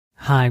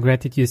Hi,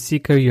 Gratitude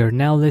Seeker. You're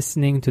now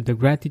listening to the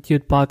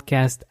Gratitude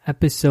Podcast,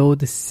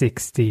 episode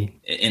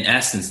 60. In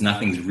essence,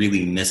 nothing's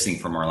really missing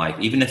from our life.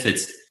 Even if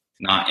it's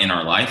not in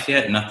our life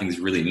yet, nothing's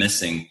really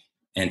missing.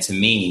 And to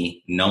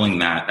me, knowing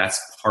that, that's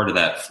part of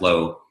that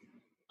flow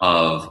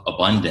of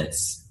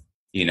abundance,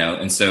 you know?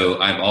 And so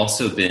I've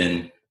also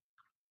been,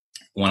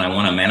 when I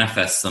want to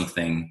manifest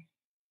something,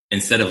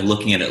 instead of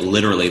looking at it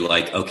literally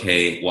like,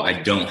 okay, well, I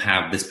don't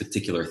have this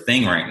particular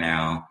thing right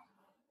now,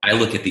 I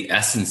look at the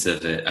essence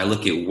of it. I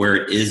look at where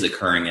it is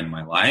occurring in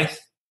my life,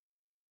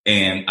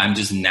 and I'm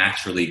just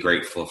naturally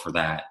grateful for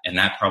that. And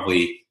that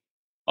probably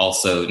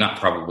also, not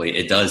probably,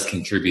 it does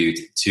contribute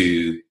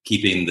to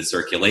keeping the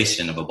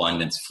circulation of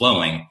abundance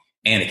flowing,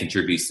 and it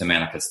contributes to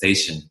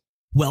manifestation.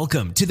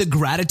 Welcome to the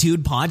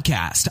Gratitude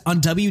Podcast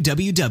on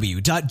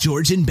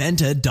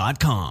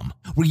www.georgianbenta.com,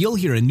 where you'll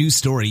hear a new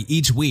story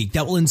each week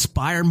that will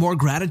inspire more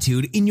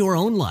gratitude in your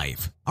own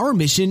life. Our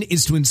mission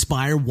is to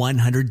inspire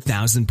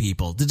 100,000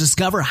 people to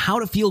discover how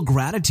to feel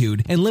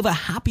gratitude and live a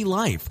happy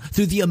life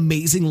through the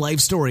amazing life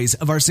stories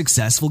of our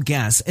successful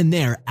guests and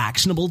their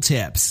actionable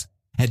tips.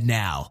 And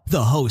now,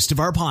 the host of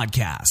our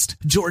podcast,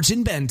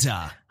 Georgian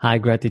Benta. Hi,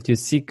 Gratitude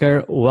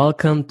Seeker.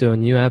 Welcome to a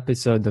new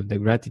episode of the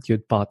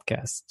Gratitude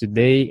Podcast.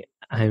 Today,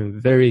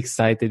 I'm very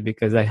excited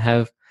because I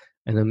have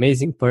an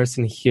amazing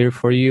person here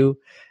for you.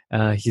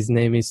 His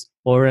name is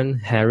Oren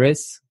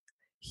Harris.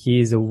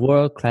 He is a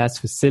world-class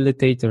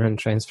facilitator and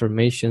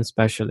transformation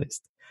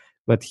specialist,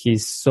 but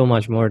he's so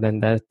much more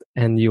than that,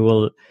 and you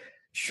will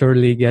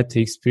surely get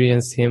to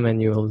experience him,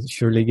 and you will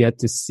surely get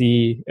to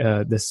see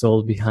the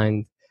soul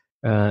behind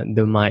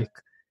the mic.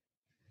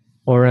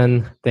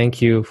 Oren, thank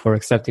you for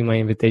accepting my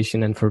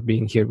invitation and for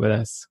being here with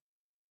us.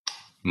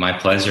 My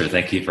pleasure.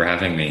 Thank you for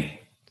having me.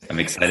 I'm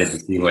excited to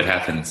see what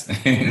happens.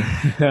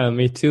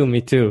 Me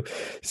too.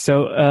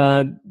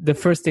 So the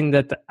first thing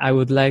that I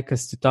would like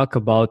us to talk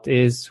about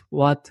is,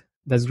 what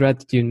does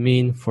gratitude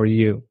mean for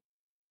you?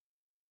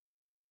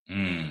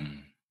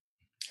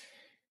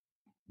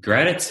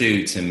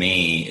 Gratitude to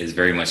me is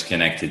very much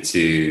connected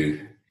to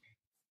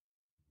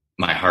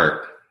my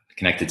heart,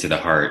 connected to the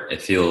heart.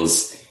 It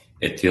feels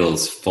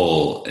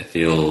full. It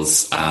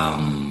feels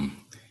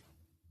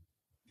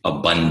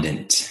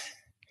abundant.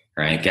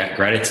 Right?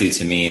 Gratitude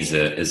to me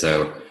is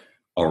a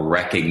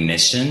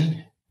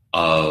recognition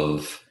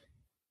of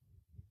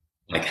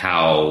like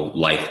how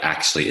life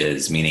actually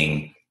is.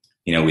 Meaning,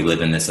 you know, we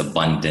live in this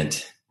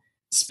abundant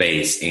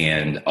space,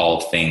 and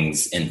all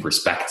things in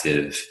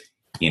perspective.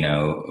 You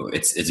know,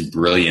 it's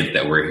brilliant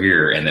that we're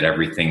here and that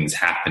everything's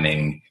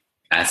happening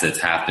as it's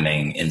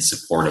happening in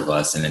support of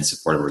us and in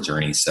support of our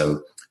journey.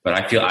 So, but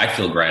I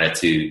feel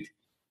gratitude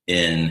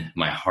in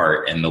my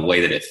heart, and the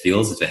way that it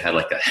feels, if it had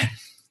like a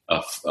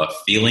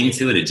feeling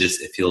to it,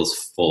 it feels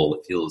full.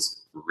 It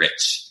feels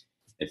rich.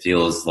 It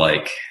feels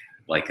like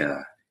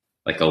a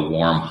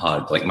warm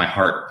hug. Like my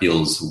heart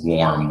feels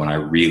warm when I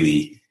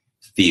really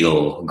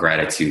feel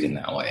gratitude in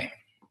that way.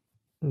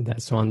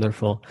 That's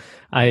wonderful.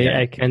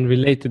 I can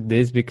relate to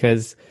this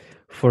because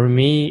for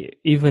me,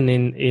 even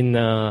in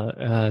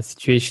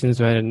situations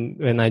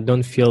when I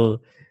don't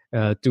feel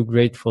too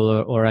grateful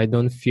or I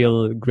don't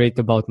feel great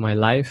about my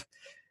life,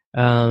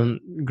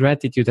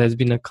 gratitude has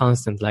been a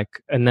constant, like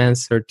an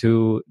answer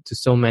to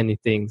so many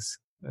things,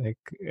 like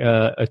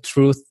a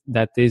truth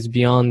that is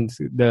beyond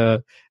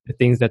the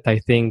things that I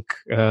think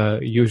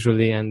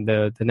usually, and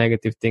the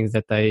negative things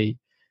that I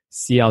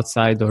see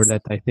outside or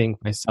that I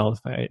think myself.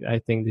 I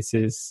think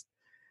this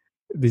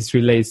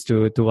relates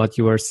to what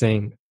you were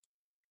saying.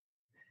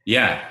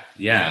 Yeah,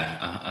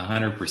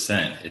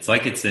 100%. It's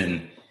like it's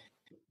in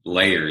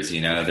layers,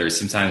 you know. There's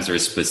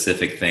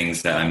specific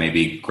things that I may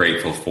be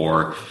grateful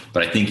for,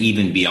 but I think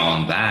even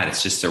beyond that,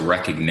 it's just a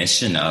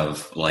recognition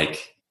of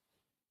like,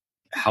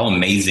 how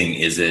amazing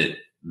is it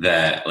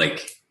that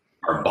like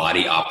our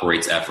body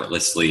operates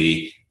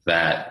effortlessly,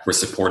 that we're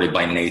supported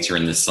by nature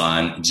and the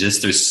sun.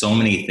 Just there's so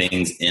many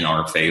things in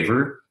our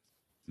favor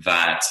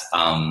that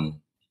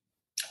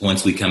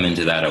once we come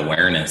into that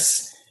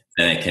awareness,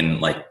 then it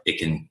can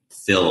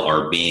fill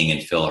our being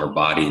and fill our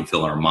body and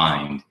fill our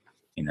mind.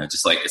 You know,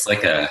 just like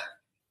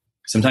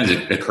sometimes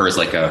it occurs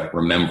like a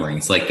remembering.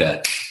 It's like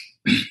a,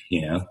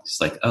 you know,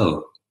 just like,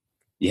 oh,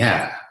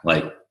 yeah,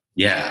 like,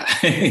 yeah.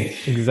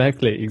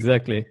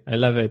 Exactly. I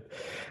love it.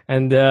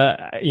 And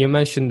you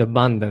mentioned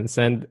abundance,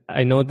 and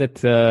I know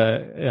that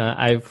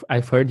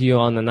I've heard you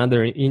on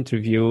another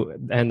interview,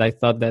 and I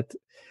thought that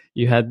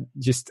you had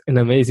just an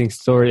amazing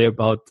story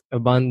about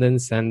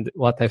abundance, and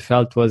what I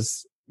felt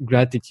was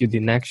gratitude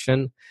in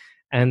action.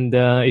 And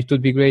it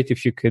would be great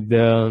if you could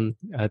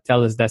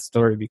tell us that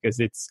story, because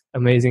it's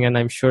amazing, and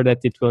I'm sure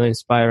that it will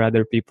inspire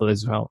other people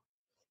as well.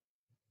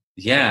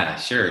 Yeah,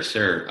 sure.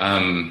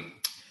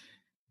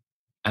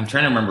 I'm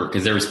trying to remember,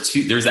 because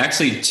there's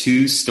actually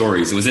two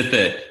stories. Was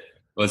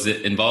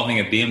it involving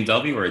a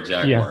BMW or a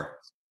Jaguar?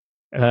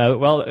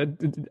 Yeah.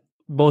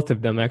 Both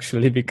of them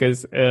actually,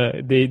 because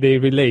they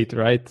relate,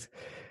 right?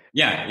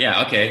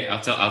 Yeah. Okay,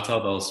 I'll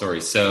tell those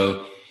stories.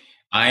 So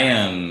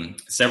I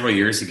several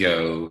years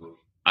ago,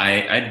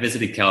 I'd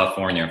visited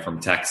California from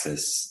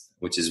Texas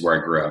which is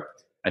where I grew up.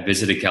 I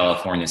visited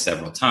California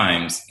several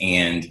times,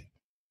 and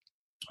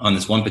on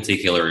this one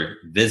particular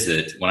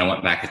visit, when I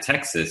went back to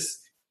Texas,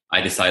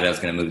 I decided I was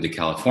going to move to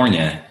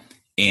California.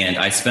 And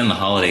I spend the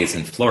holidays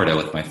in Florida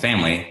with my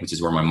family, which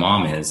is where my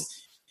mom is.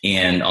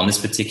 And on this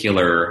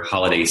particular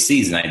holiday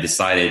season, I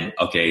decided,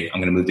 okay, I'm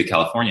going to move to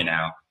California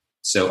now.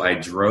 So I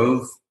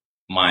drove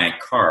my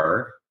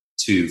car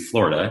to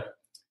Florida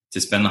to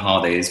spend the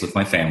holidays with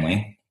my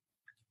family.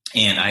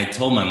 And I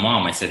told my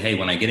mom, I said, hey,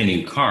 when I get a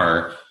new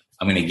car,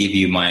 I'm going to give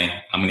you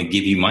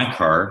my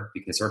car,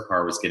 because her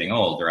car was getting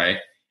old, right?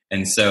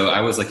 And so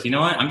I was like, you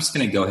know what? I'm just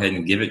going to go ahead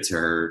and give it to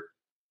her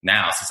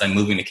now, since I'm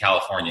moving to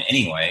California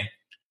anyway.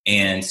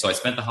 And so I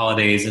spent the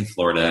holidays in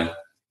Florida,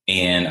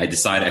 and I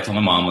told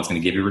my mom I was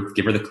going to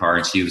give her the car.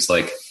 And she was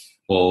like,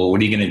 well,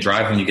 what are you going to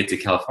drive when you get to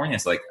California?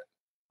 It's like,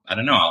 I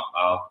don't know.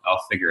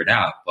 I'll figure it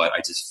out, but I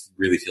just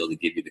really feel to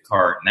give you the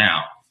car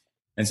now.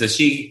 And so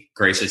she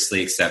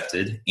graciously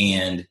accepted.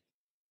 And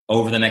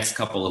over the next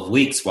couple of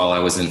weeks while I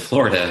was in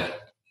Florida,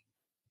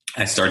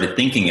 I started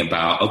thinking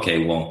about,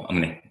 okay, well,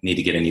 I'm going to need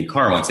to get a new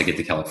car once I get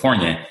to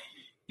California.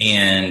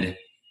 And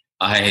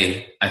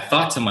I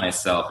thought to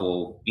myself,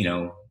 well, you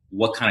know,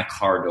 what kind of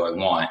car do I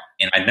want?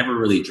 And I'd never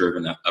really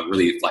driven a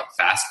really like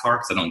fast car,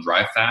 because I don't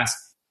drive fast.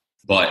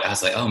 But I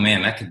was like, oh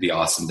man, that could be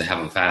awesome to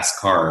have a fast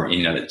car,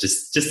 you know,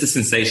 just the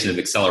sensation of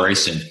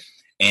acceleration.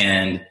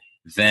 And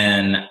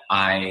then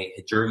I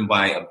had driven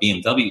by a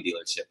BMW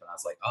dealership, and I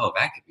was like, oh,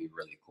 that could be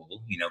really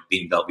cool. You know,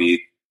 BMW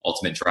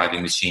ultimate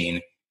driving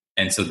machine.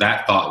 And so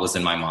that thought was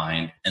in my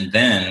mind. And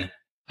then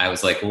I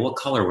was like, well, what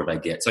color would I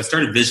get? So I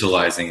started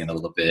visualizing it a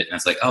little bit, and I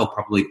was like, oh,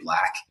 probably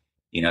black.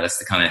 You know, that's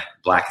the kind of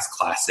black is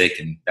classic.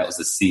 And that was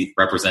the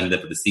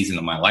representative of the season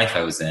of my life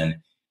I was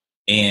in.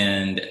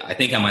 And I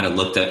think I might have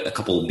looked at a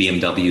couple of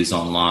BMWs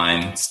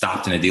online,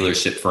 stopped in a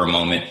dealership for a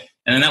moment,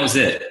 and then that was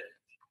it.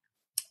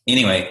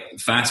 Anyway,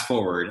 fast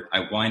forward,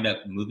 I wind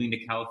up moving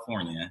to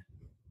California.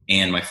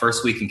 And my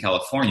first week in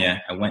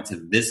California, I went to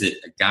visit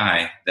a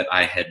guy that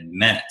I had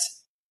met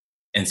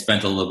and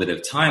spent a little bit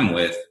of time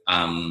with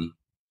a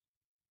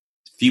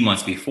few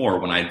months before,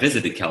 when I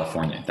visited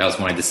California. That was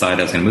when I decided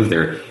I was going to move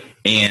there.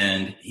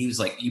 And he was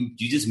like, you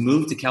just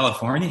moved to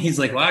California? He's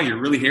like, wow, you're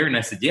really here? And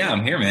I said, yeah,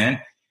 I'm here, man.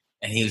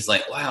 And he was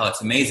like, wow, that's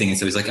amazing. And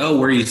so he's like, oh,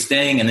 where are you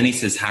staying? And then he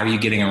says, how are you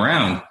getting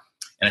around?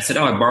 And I said,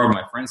 oh, I borrowed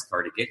my friend's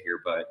car to get here,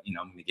 but, you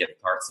know, I'm going to get a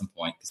car at some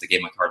point, because I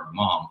gave my car to my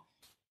mom.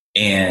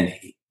 And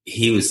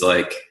he was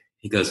like,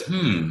 he goes,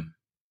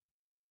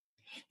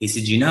 He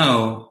said, you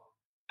know,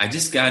 I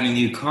just got a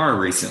new car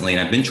recently,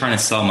 and I've been trying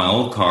to sell my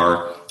old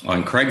car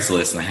on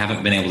Craigslist, and I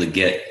haven't been able to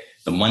get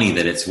the money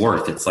that it's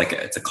worth. It's like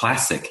it's a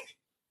classic.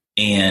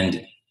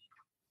 And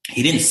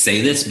he didn't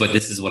say this, but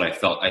this is what I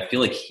felt. I feel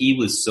like he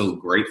was so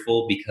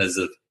grateful because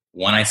of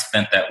when I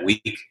spent that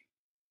week.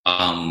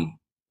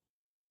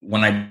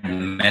 When I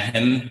met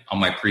him on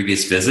my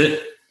previous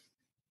visit,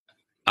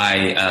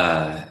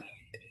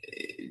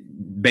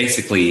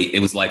 basically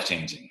it was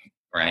life-changing,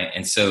 right?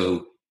 And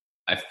so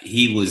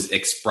he was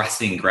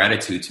expressing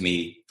gratitude to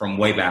me from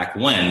way back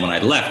when I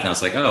left. And I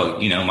was like, oh,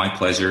 you know, my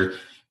pleasure,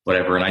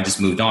 whatever. And I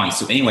just moved on.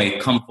 So anyway,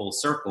 come full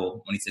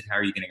circle, when he said, how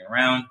are you getting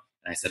around?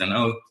 And I said, I don't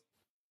know.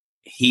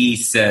 He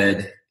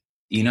said,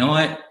 you know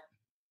what?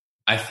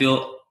 I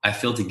feel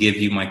to give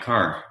you my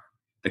car,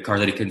 the car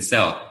that he couldn't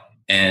sell.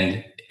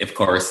 And of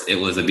course it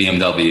was a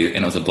BMW,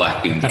 and it was a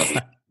black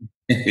BMW.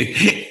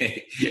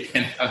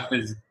 And I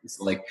was just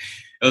like,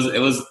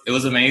 it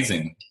was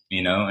amazing,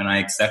 you know, and I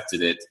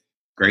accepted it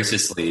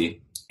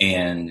graciously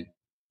and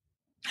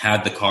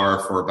had the car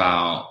for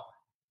about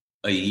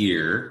a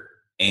year.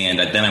 And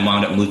then I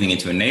wound up moving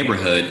into a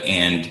neighborhood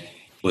and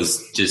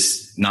was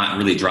just not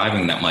really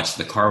driving that much.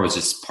 The car was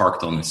just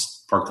parked on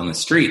the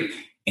street,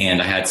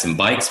 and I had some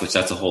bikes, which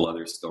that's a whole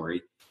other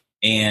story.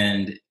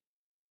 And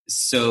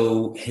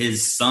so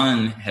his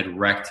son had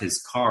wrecked his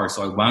car.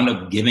 So I wound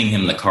up giving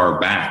him the car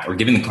back, or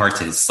giving the car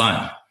to his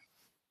son,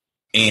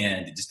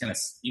 and it just kind of,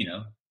 you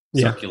know,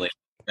 circulated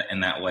in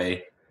that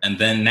way. And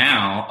then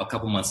now, a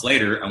couple months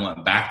later, I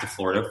went back to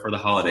Florida for the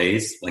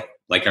holidays,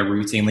 like I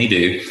routinely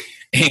do.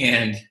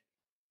 And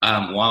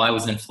while I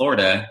was in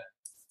Florida,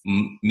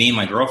 me and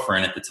my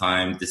girlfriend at the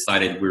time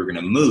decided we were going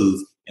to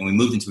move, and we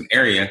moved into an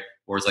area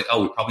where it's like,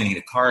 oh, we probably need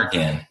a car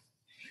again.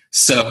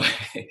 So,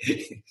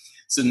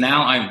 so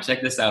now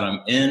check this out.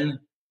 I'm in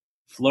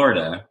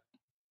Florida.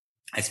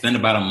 I spend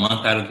about a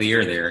month out of the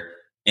year there,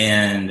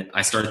 and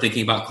I started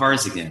thinking about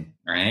cars again.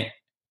 Right.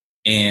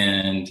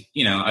 And,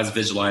 you know, I was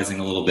visualizing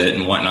a little bit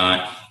and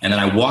whatnot. And then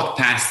I walked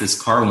past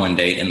this car one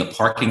day in the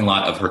parking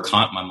lot of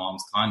my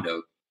mom's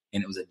condo,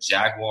 and it was a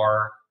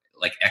Jaguar,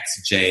 like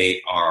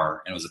XJR,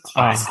 and it was a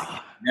classic.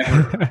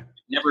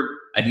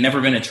 I'd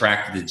never been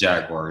attracted to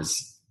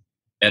Jaguars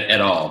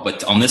at all.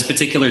 But on this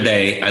particular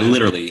day,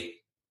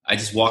 I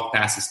just walked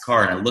past this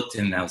car, and I looked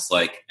in, and I was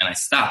like, and I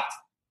stopped,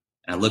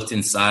 and I looked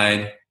inside,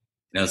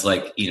 and I was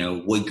like, you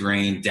know, wood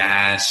grain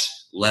dash,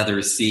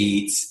 leather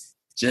seats,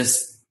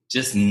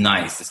 just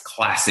nice, this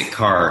classic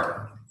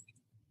car.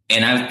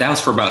 And that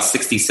was for about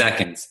 60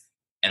 seconds.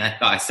 And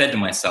I said to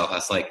myself, I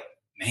was like,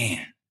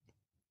 man,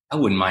 I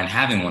wouldn't mind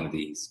having one of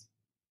these.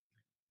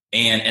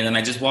 And then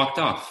I just walked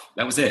off.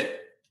 That was it.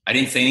 I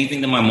didn't say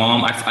anything to my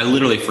mom. I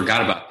literally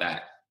forgot about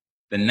that.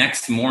 The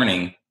next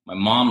morning, my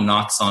mom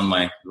knocks on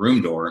my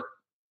room door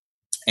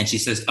and she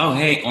says, "Oh,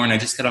 hey, Oren, I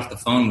just got off the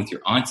phone with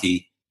your aunt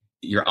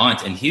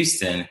in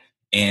Houston.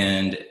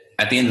 And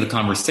at the end of the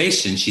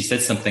conversation, she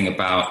said something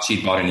about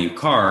she'd bought a new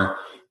car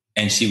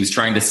and she was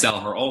trying to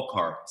sell her old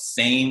car."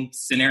 Same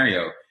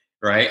scenario,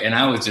 right? And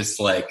I was just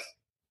like,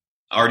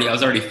 I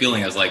was already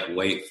feeling, I was like,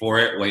 wait for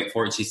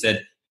it. She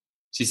said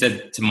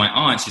to my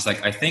aunt, she's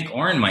like, "I think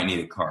Oren might need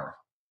a car."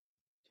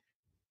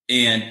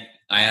 And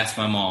I asked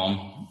my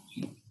mom,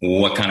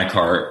 what kind of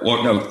car?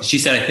 Well, no, she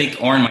said, "I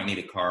think Oren might need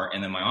a car."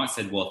 And then my aunt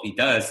said, "Well, if he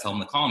does, tell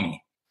him to call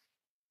me."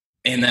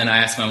 And then I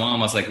asked my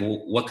mom, I was like,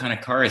 "Well, what kind of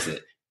car is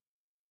it?"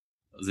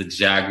 It was a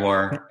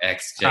Jaguar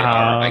XJR.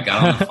 I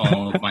got on the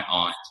phone with my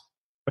aunt.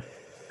 I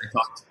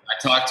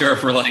talked to her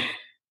for like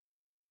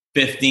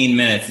 15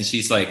 minutes and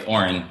she's like,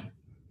 "Oren,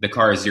 the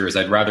car is yours.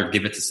 I'd rather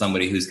give it to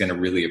somebody who's going to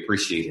really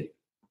appreciate it."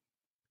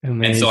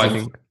 Amazing.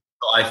 And so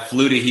I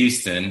flew to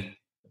Houston,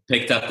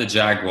 picked up the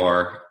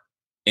Jaguar,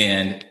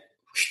 and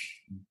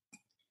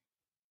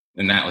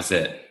that was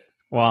it.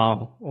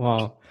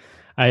 Wow.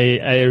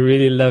 I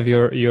really love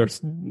your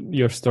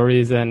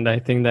stories, and I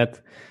think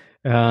that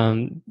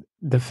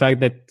the fact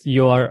that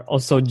you are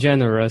also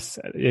generous,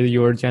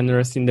 you were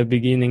generous in the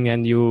beginning,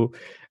 and you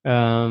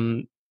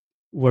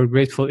were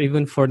grateful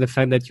even for the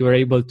fact that you were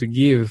able to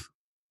give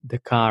the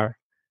car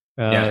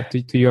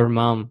to your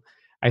mom.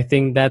 I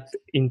think that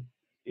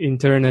in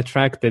turn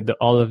attracted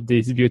all of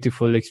these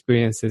beautiful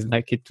experiences.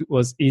 Like, it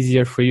was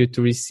easier for you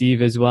to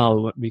receive as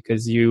well,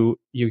 because you've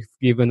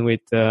given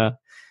with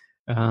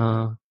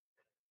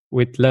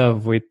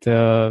love, with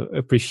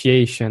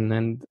appreciation,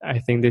 and I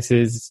think this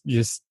is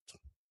just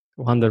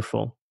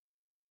wonderful.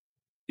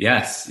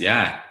 Yes,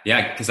 yeah,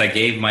 because I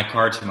gave my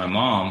car to my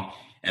mom,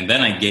 and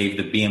then I gave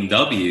the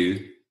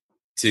BMW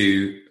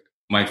to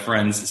my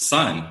friend's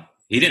son.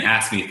 He didn't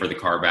ask me for the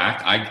car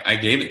back. I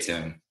gave it to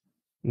him.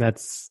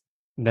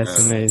 That's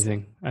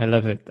amazing. I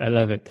love it.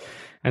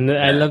 And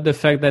yeah. I love the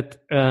fact that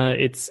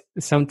it's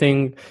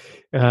something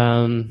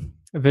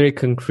very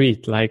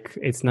concrete. Like,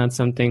 it's not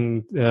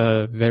something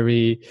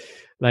very,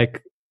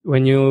 like,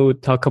 when you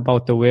talk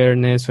about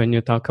awareness, when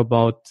you talk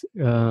about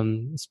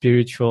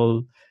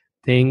spiritual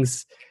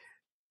things,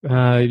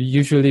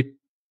 usually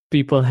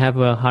people have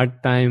a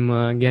hard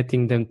time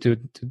getting them to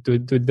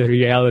the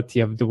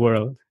reality of the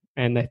world.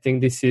 And I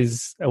think this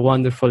is a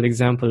wonderful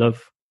example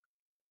of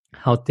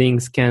how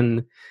things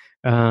can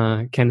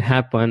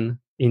happen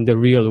in the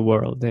real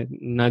world, and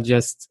not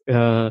just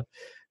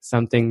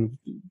something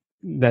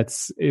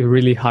that's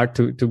really hard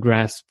to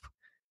grasp.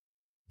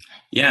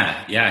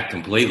 Yeah,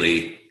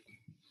 completely.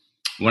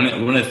 One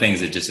of the things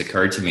that just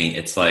occurred to me,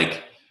 it's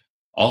like,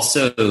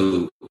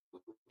 also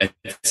at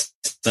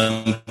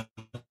some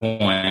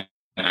point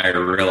I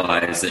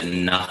realized that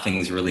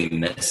nothing's really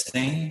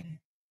missing,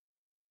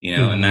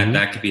 and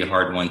that could be a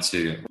hard one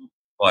too,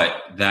 but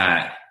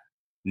that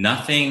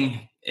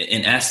nothing,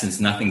 in essence,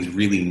 nothing's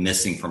really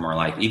missing from our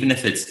life. Even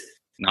if it's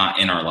not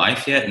in our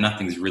life yet,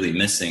 nothing's really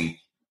missing.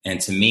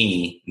 And to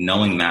me,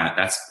 knowing that,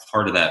 that's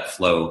part of that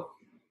flow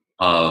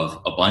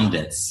of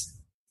abundance,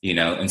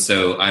 And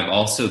so I've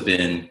also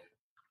been,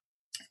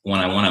 when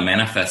I want to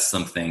manifest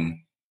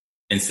something,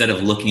 instead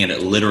of looking at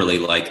it literally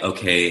like,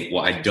 okay,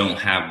 well, I don't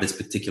have this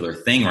particular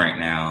thing right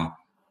now,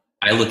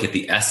 I look at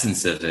the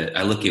essence of it.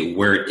 I look at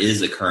where it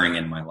is occurring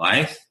in my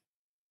life.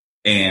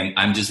 And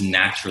I'm just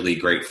naturally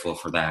grateful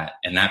for that.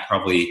 And that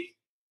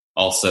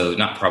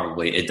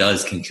it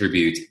does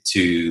contribute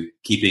to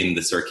keeping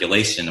the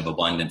circulation of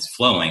abundance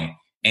flowing,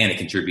 and it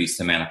contributes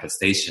to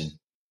manifestation.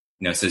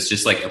 So it's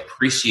just like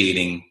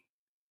appreciating.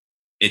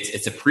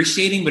 It's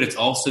appreciating, but it's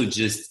also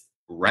just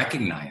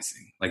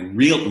recognizing, like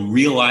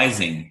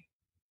realizing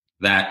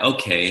that,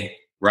 okay,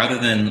 rather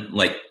than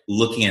like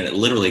looking at it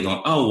literally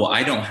going, oh, well,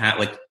 I don't have,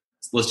 like,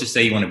 let's just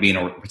say you want to be in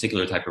a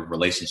particular type of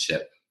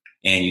relationship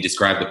and you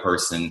describe the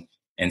person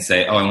and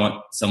say, oh, I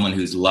want someone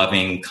who's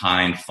loving,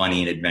 kind,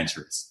 funny, and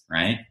adventurous,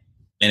 right?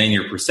 And in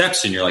your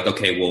perception, you're like,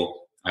 okay,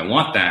 well, I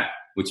want that,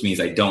 which means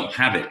I don't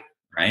have it,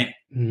 right?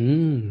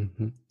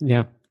 Mm-hmm.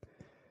 Yeah.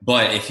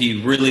 But if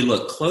you really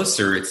look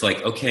closer, it's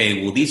like,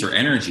 okay, well, these are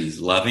energies: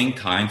 loving,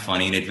 kind,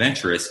 funny, and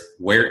adventurous.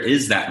 Where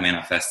is that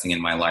manifesting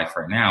in my life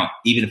right now,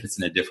 even if it's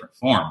in a different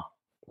form?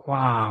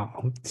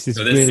 Wow, this is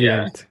brilliant.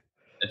 Yeah,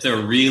 it's a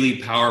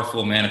really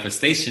powerful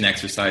manifestation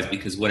exercise,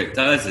 because what it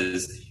does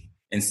is,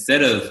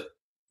 instead of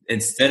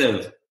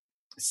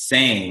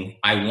saying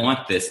I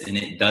want this and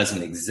it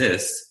doesn't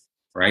exist,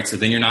 right? So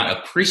then you're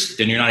not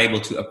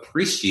able to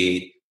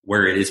appreciate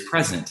where it is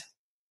present.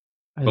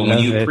 But when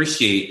you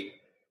appreciate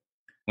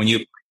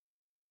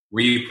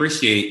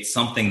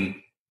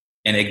something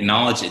and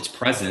acknowledge its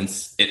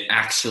presence, it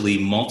actually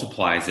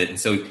multiplies it. And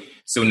so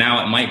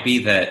now it might be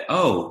that,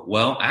 oh,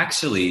 well,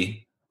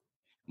 actually,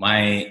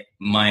 my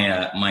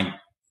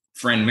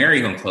friend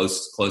Mary, who I'm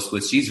close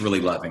with, she's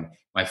really loving.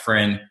 My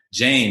friend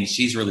Jane,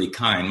 she's really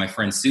kind. My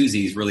friend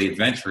Susie is really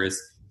adventurous.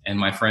 And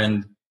my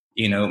friend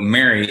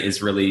Mary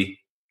is really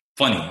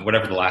funny,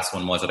 whatever the last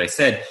one was that I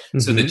said. Mm-hmm.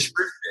 So the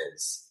truth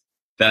is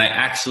that I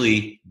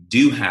actually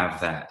do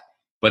have that.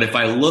 But if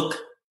I look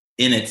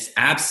in its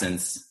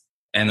absence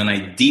and then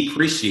I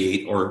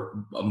depreciate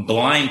or I'm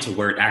blind to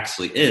where it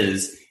actually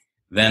is,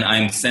 then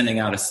I'm sending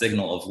out a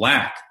signal of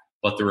lack.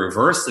 But the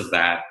reverse of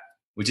that,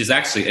 which is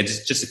actually, it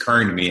just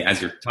occurring to me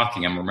as you're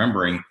talking, I'm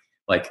remembering,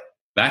 like,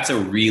 that's a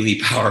really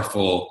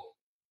powerful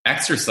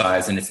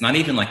exercise. And it's not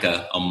even like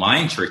a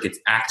mind trick. It's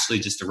actually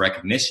just a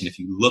recognition. If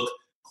you look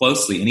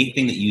closely,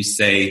 anything that you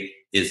say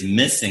is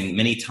missing,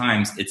 many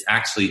times it's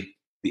actually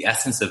the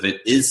essence of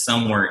it is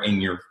somewhere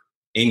in your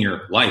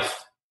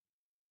life.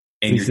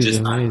 And you're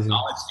just not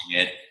acknowledging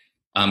it.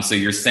 So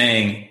you're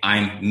saying,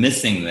 I'm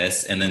missing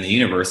this. And then the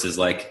universe is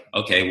like,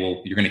 okay,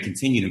 well, you're going to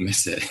continue to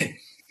miss it.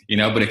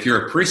 But if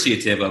you're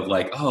appreciative of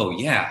like, oh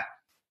yeah,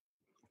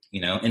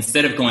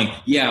 instead of going,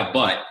 yeah,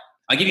 but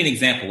I'll give you an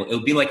example. It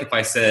would be like if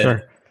I said,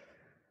 sure.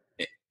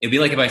 It'd be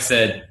like if I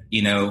said,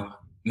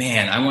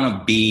 man, I want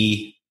to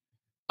be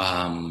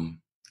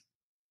on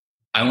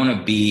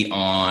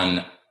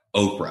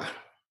Oprah,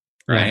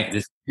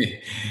 right?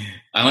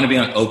 I want to be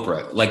on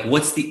Oprah. Like,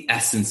 what's the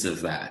essence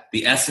of that?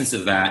 The essence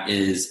of that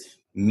is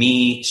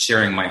me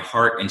sharing my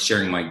heart and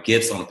sharing my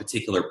gifts on a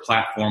particular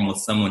platform with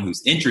someone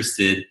who's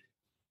interested,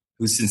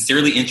 who's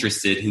sincerely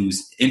interested,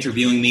 who's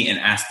interviewing me and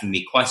asking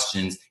me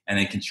questions and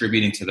then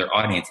contributing to their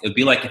audience. It would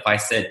be like if I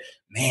said,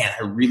 man,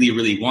 I really,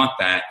 really want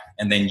that.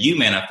 And then you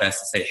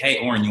manifest and say, hey,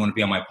 Oren, you want to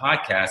be on my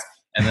podcast?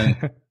 And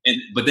then,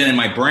 but then in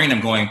my brain,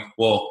 I'm going,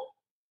 well,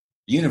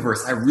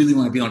 universe, I really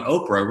want to be on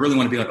Oprah. I really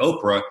want to be on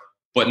Oprah,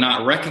 but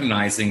not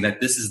recognizing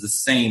that this is the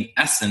same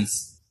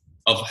essence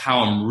of how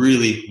I'm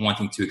really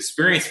wanting to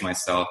experience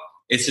myself.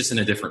 It's just in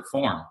a different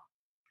form.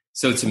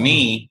 So to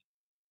me,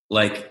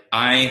 like,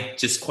 I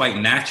just quite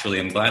naturally,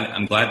 I'm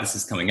glad this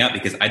is coming up,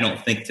 because I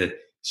don't think to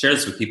share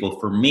this with people.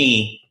 For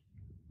me,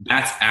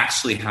 that's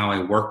actually how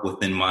I work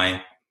within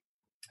my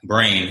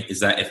brain,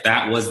 is that if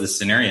that was the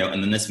scenario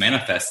and then this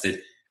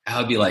manifested, I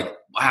would be like,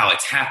 wow,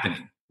 it's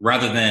happening,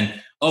 rather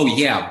than, oh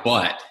yeah,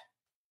 but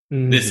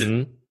this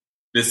isn't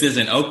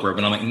Oprah.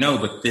 But I'm like, no,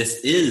 but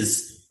this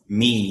is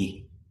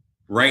me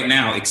right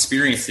now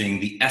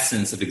experiencing the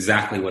essence of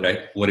exactly what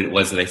it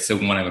was that I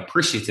said. When I'm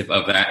appreciative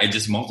of that, it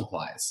just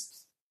multiplies.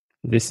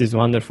 This is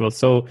wonderful.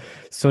 So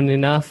soon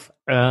enough,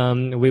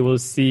 we will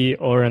see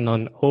Oren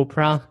on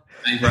Oprah.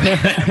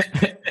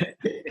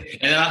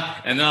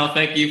 And then I'll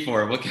thank you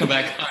for it. We'll come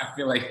back on. I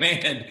feel like,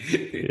 man.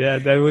 Yeah,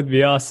 that would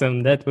be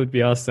awesome. That would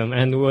be awesome.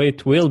 And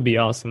it will be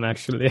awesome,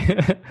 actually.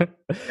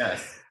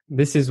 Yes.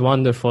 This is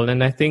wonderful.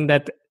 And I think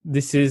that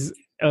this is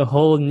a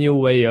whole new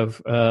way of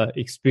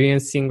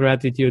experiencing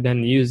gratitude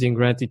and using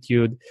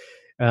gratitude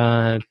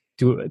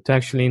to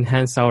actually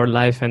enhance our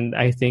life. And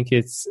I think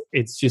it's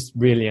just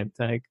brilliant.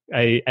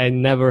 I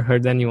never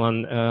heard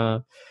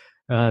anyone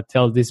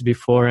tell this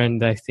before,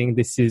 and I think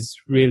this is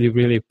really,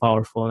 really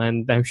powerful.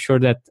 And I'm sure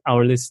that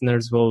our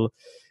listeners will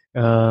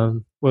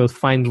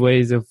find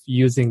ways of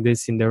using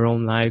this in their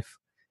own life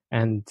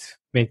and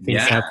make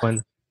things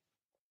happen.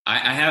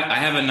 I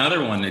have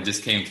another one that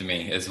just came to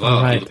me as well.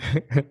 All right.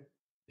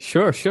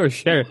 Sure,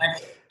 share.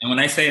 And when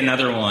I say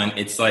another one,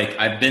 it's like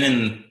I've been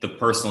in the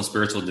personal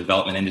spiritual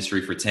development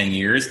industry for 10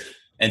 years.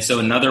 And so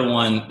another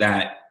one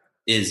that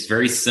is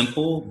very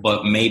simple,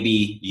 but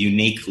maybe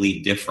uniquely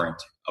different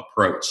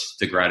approach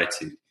to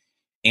gratitude.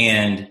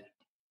 And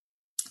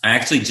I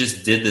actually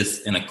just did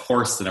this in a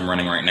course that I'm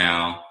running right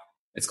now.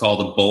 It's called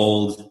the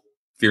Bold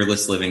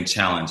Fearless Living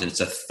Challenge. And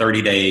it's a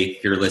 30-day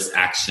fearless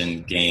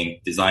action game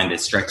designed to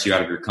stretch you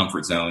out of your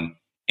comfort zone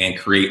and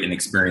create an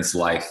experienced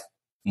life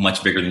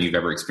much bigger than you've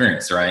ever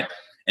experienced, right?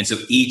 And so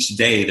each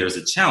day there's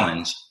a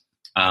challenge.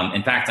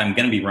 In fact, I'm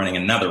going to be running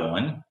another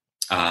one.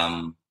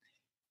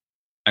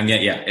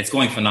 It's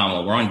going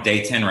phenomenal. We're on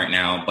day 10 right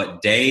now,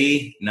 but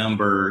day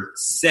number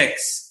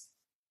 6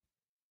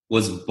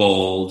 was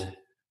bold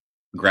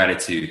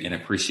gratitude and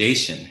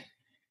appreciation.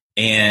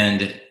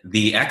 And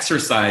the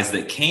exercise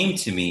that came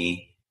to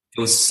me,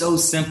 it was so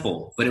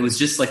simple, but it was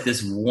just like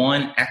this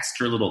one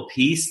extra little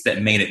piece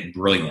that made it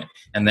brilliant,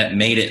 and that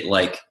made it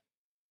like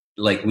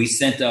we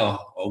sent a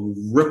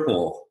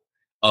ripple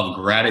of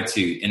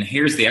gratitude. And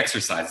here's the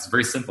exercise. It's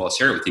very simple. I'll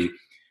share it with you.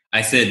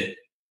 I said,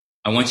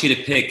 I want you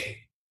to pick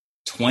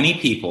 20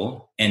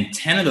 people, and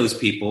 10 of those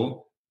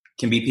people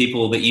can be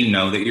people that you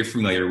know, that you're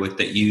familiar with,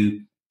 that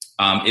you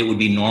it would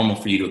be normal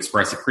for you to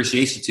express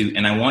appreciation to.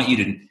 And I want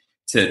you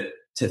to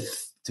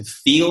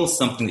feel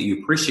something that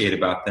you appreciate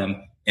about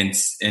them,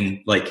 and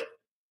like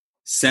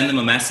send them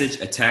a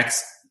message, a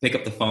text, pick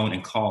up the phone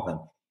and call them.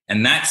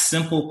 And that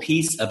simple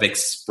piece of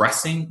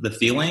expressing the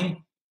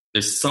feeling,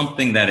 there's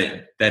something that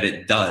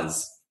it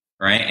does,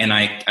 right? And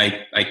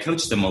I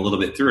coached them a little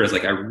bit through it. I was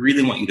like, I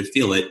really want you to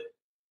feel it.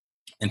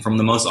 And from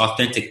the most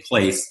authentic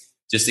place,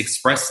 just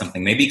express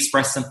something. Maybe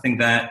express something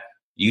that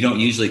you don't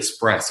usually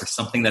express, or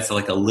something that's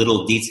like a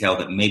little detail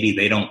that maybe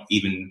they don't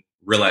even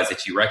realize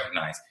that you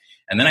recognize.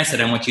 And then I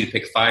said, I want you to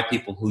pick 5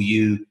 people who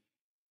you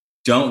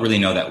don't really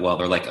know that well.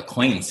 They're like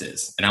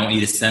acquaintances. And I want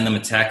you to send them a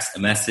text, a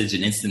message,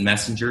 an instant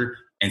messenger,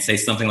 and say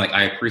something like,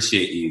 I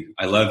appreciate you.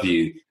 I love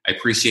you. I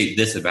appreciate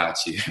this about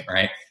you.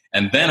 Right.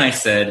 And then I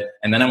said,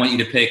 and then I want you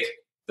to pick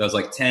those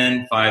like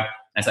 10, 5.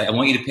 I said, I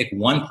want you to pick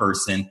one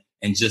person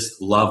and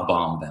just love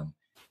bomb them.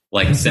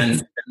 Like send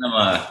them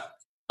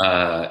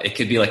it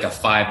could be like a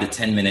 5 to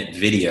 10 minute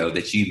video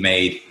that you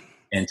made,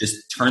 and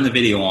just turn the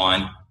video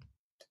on,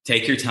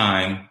 take your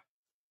time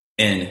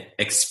and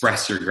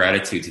express your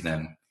gratitude to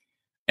them.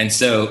 And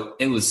so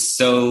it was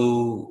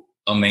so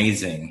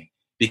amazing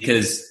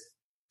because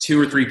 2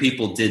 or 3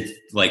 people did,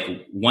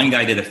 like one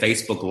guy did a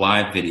Facebook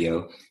Live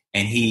video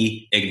and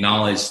he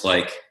acknowledged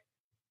like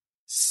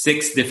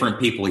 6 different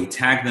people. He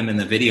tagged them in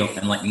the video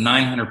and like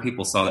 900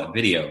 people saw that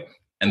video.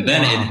 And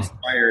then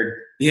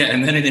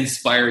it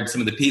inspired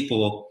some of the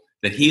people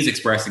that he's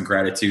expressing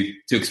gratitude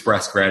to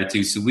express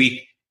gratitude. So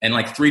and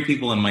like 3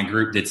 people in my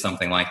group did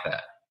something like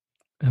that.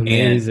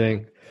 Amazing.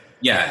 And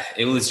yeah,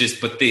 it was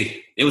just,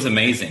 it was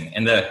amazing.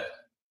 And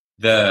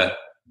the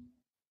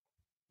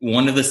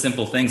one of the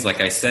simple things,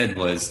 like I said,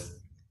 was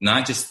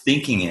not just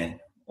thinking it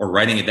or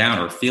writing it down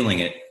or feeling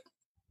it,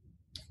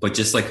 but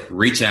just like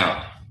reach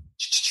out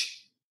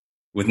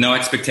with no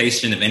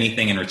expectation of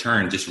anything in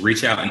return. Just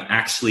reach out and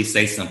actually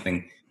say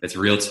something that's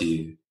real to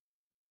you.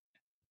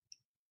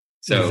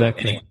 So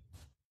exactly.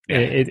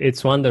 Anyway,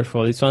 it's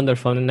wonderful. It's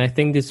wonderful. And I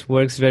think this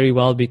works very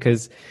well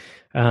because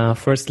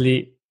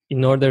firstly,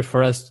 in order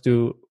for us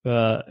to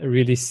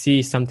really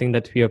see something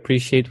that we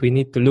appreciate, we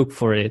need to look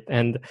for it.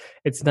 And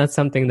it's not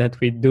something that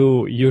we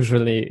do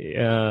usually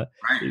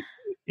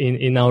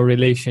in our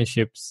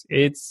relationships.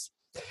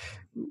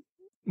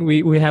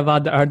 We have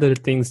other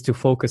things to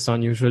focus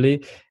on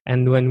usually.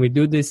 And when we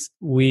do this,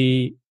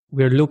 we're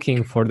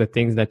looking for the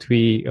things that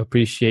we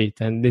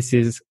appreciate. And this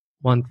is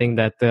one thing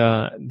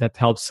that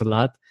helps a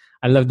lot.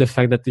 I love the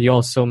fact that you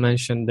also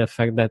mentioned the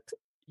fact that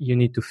you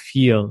need to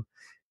feel.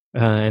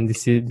 And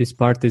this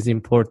part is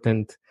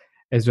important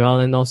as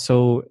well. And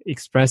also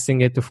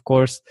expressing it, of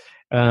course.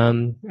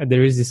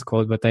 There is this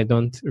quote, but I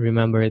don't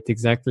remember it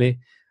exactly.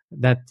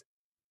 That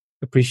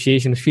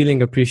appreciation,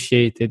 feeling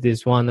appreciated,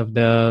 is one of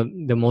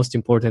the most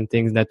important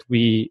things that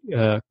we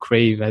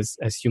crave as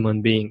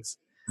human beings.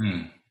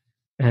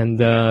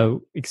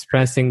 And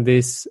expressing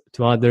this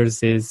to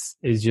others is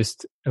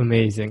just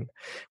amazing.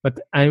 But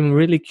I'm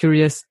really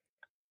curious,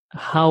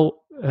 how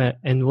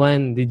and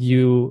when did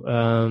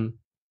you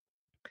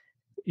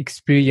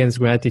experience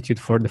gratitude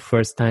for the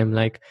first time?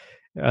 Like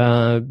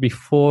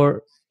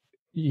before,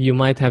 you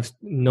might have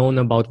known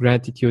about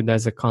gratitude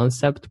as a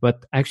concept,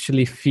 but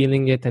actually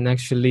feeling it and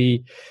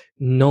actually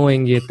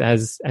knowing it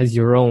as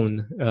your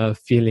own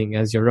feeling,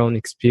 as your own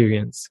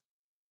experience.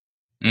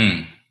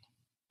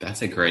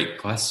 That's a great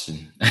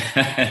question.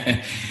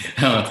 Like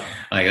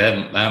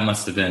that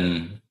must have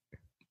been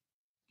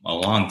a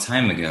long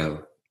time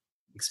ago.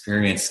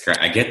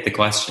 I get the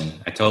question.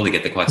 I totally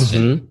get the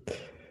question.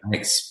 I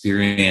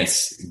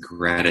experienced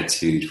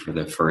gratitude for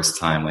the first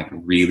time, like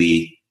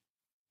really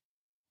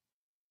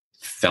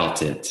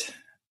felt it.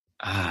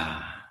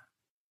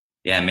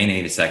 Yeah, I may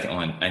need a second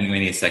one. I may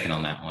need a second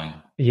on that one.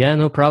 Yeah,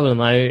 no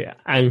problem.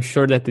 I'm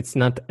sure that it's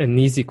not an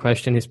easy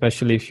question,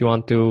 especially if you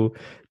want to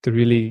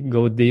really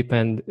go deep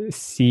and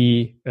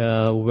see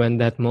when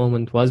that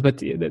moment was. But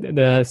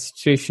the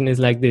situation is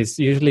like this.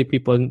 Usually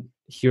people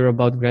hear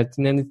about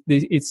gratitude, and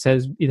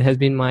it has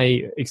been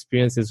my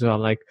experience as well.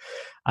 Like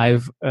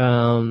I've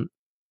known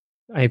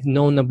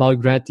about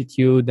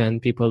gratitude,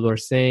 and people were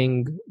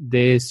saying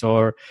this,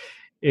 or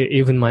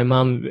even my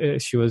mom,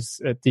 she was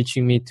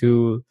teaching me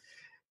to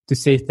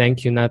say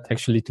thank you, not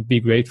actually to be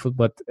grateful,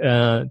 but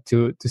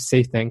to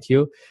say thank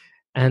you.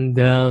 And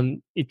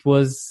it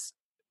was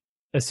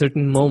a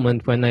certain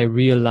moment when I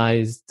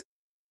realized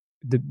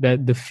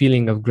the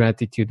feeling of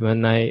gratitude,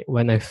 when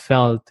I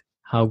felt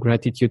how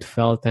gratitude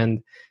felt,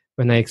 and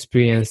when I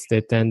experienced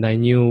it, and I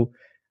knew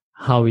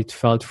how it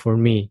felt for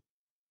me,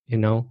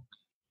 and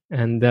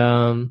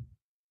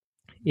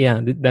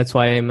that's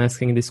why I'm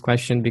asking this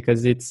question,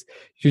 because it's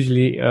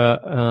usually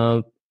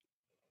a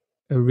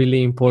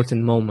really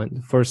important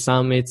moment. For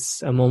some,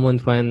 it's a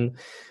moment when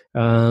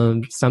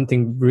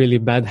something really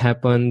bad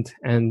happened,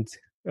 and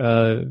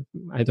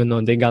I don't know,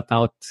 they got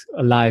out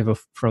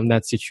alive from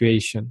that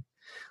situation,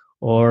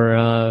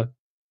 or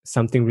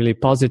something really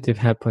positive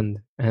happened,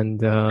 and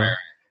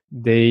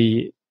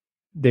they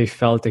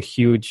felt a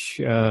huge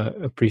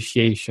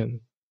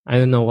appreciation. I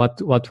don't know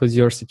what was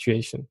your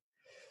situation.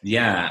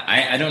 Yeah,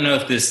 I don't know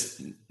if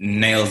this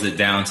nails it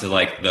down to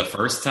like the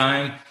first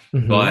time,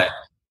 but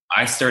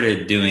I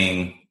started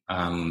doing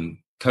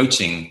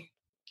coaching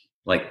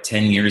like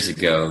 10 years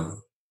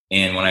ago.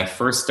 And when I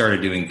first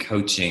started doing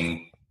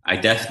coaching, I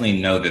definitely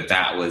know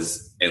that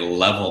was a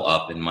level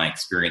up in my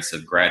experience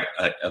of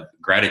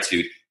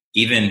gratitude.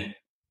 Even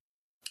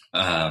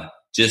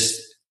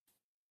just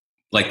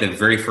like the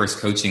very first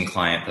coaching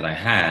client that I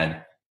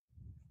had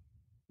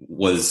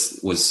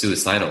was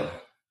suicidal.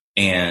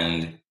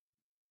 And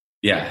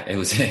yeah, it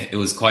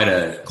was quite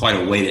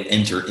a way to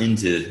enter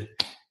into,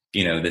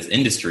 this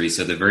industry.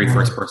 So the very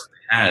first person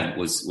I had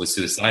was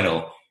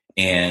suicidal,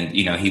 and,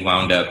 he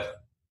wound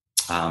up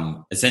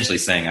essentially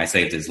saying I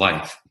saved his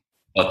life.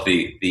 But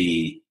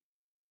the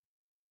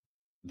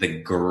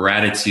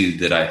gratitude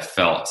that I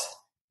felt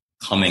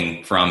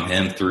coming from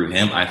him through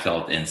him, I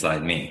felt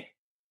inside me.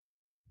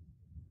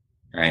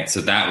 Right.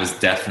 So that was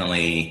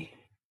definitely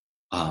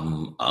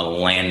a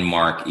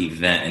landmark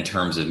event in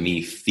terms of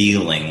me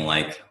feeling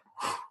like,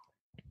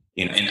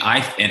 and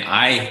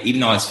I,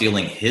 even though I was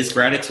feeling his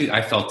gratitude,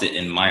 I felt it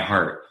in my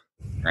heart.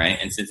 Right.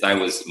 And since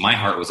my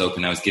heart was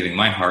open, I was giving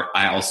my heart.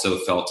 I also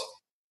felt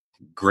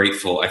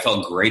grateful. I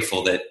felt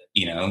grateful that,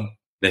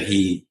 that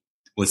he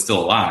was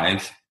still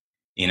alive,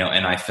 and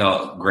I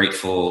felt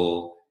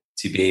grateful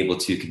to be able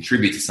to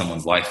contribute to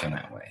someone's life in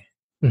that way.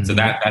 Mm-hmm. So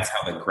that's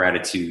how the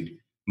gratitude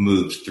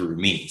moved through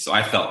me. So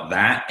I felt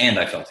that, and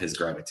I felt his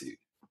gratitude.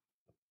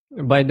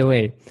 By the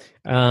way,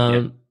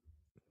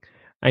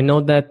 I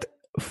know that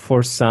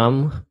for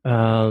some,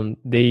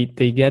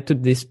 they get to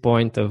this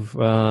point of,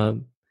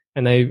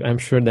 and I'm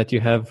sure that you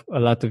have a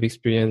lot of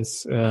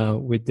experience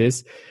with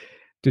this,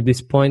 to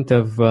this point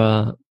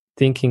of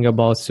thinking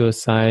about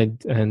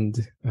suicide and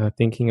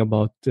thinking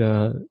about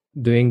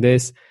doing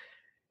this.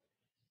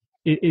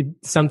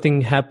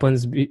 Something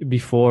happens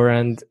before,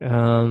 and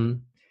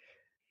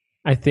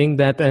I think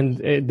that, and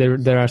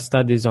there are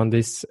studies on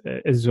this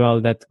as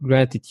well, that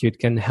gratitude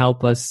can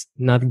help us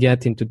not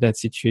get into that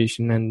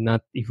situation and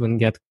not even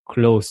get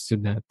close to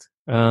that.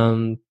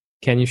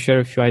 Can you share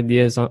a few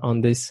ideas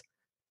on this?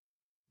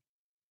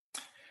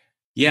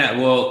 Yeah,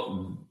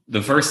 well,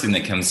 the first thing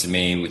that comes to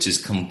me, which is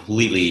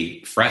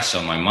completely fresh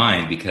on my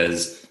mind,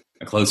 because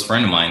a close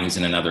friend of mine who's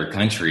in another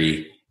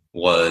country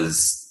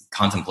was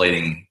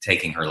contemplating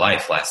taking her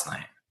life last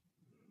night.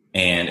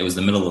 And it was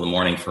the middle of the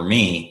morning for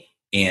me.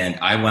 And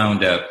I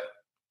wound up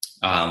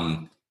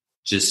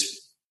just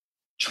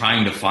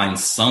trying to find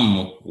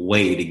some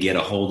way to get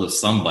a hold of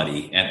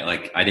somebody. And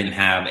I didn't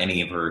have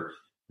any of her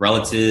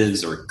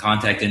relatives or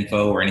contact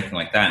info or anything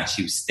like that. And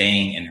she was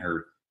staying in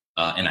her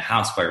in a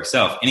house by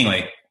herself.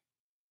 Anyway,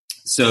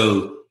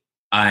 so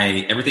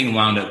everything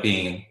wound up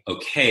being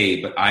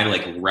okay, but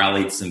I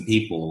rallied some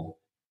people,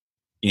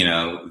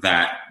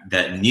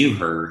 that knew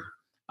her.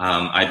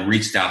 I'd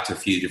reached out to a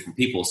few different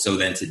people. So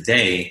then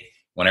today,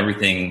 when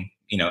everything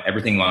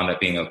wound up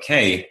being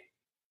okay,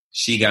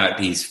 she got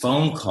these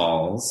phone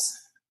calls,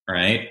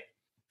 right,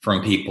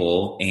 from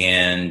people,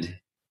 and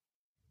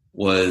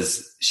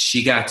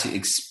she got to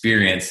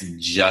experience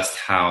just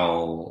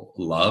how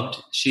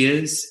loved she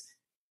is,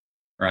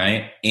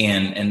 right?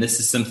 And this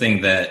is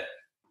something that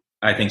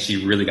I think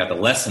she really got the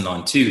lesson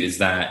on too, is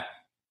that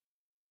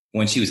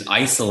when she was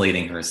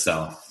isolating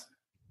herself,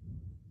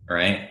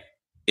 right,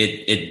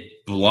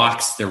 it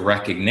blocks the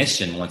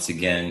recognition once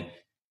again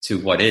to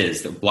what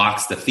is, that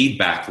blocks the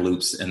feedback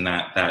loops, and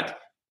that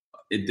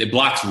it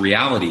blocks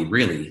reality,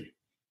 really,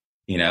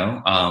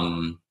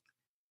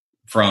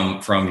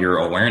 from your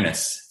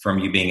awareness, from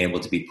you being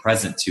able to be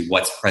present to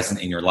what's present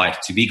in your life,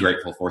 to be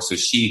grateful for. So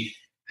she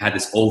had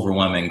this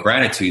overwhelming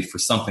gratitude for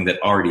something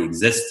that already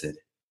existed,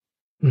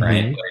 mm-hmm.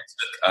 right?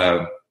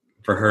 But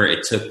for her,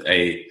 it took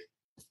a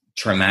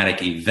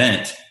traumatic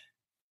event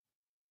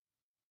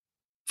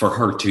for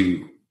her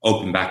to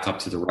open back up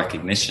to the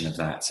recognition of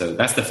that. So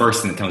that's the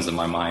first thing that comes to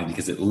my mind,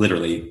 because it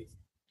literally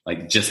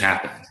just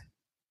happened.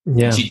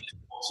 Yeah. She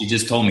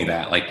just told me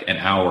that an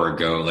hour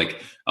ago,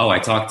 oh, I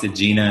talked to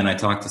Gina and I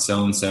talked to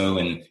so-and-so,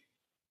 and,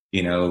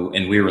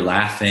 and we were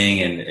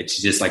laughing, and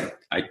she just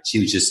she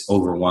was just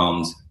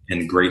overwhelmed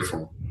and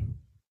grateful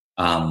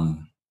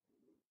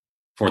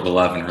for the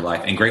love in her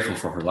life, and grateful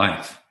for her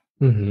life.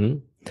 Mm-hmm.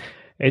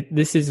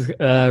 This is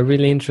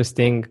really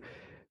interesting,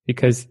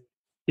 because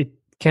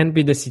can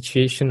be the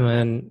situation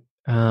when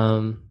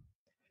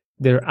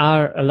there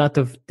are a lot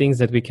of things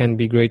that we can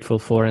be grateful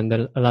for,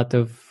 and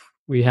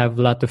we have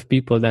a lot of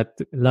people that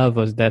love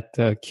us,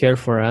 that care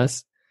for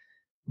us.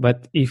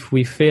 But if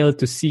we fail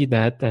to see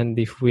that, and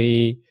if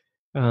we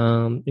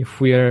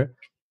are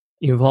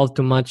involved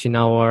too much in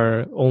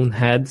our own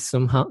head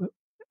somehow,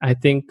 I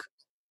think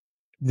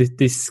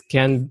this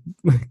can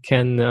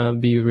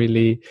be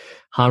really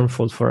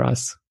harmful for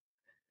us.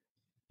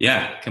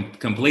 Yeah,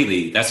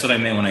 completely. That's what I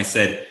meant when I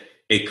said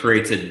it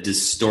creates a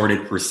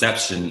distorted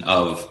perception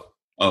of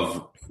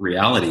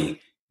reality.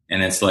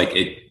 And it's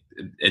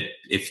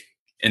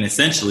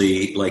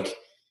essentially,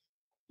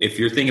 if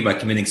you're thinking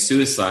about committing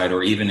suicide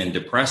or even in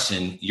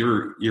depression,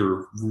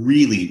 you're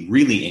really,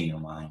 really in your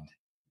mind.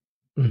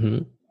 Mm-hmm.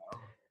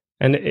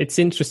 And it's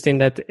interesting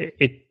that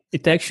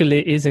it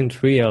actually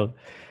isn't real.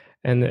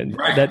 And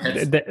right.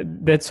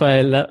 That's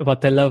why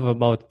what I love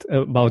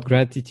about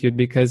gratitude,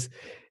 because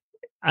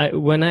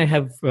when I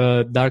have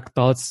dark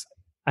thoughts,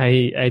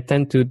 I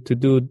tend to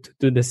do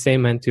the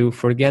same, and to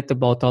forget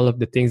about all of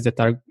the things that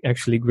are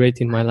actually great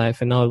in my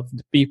life and all of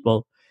the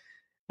people.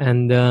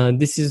 And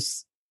this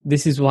is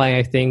why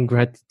I think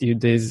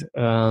gratitude is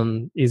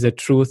a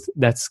truth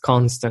that's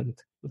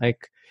constant.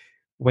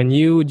 When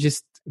you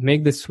just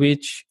make the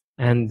switch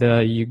and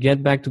you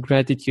get back to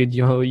gratitude,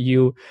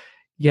 you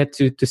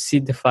to see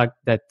the fact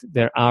that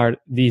there are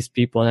these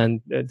people,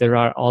 and there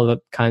are all the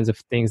kinds of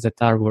things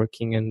that are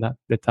working and that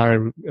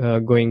are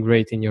going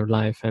great in your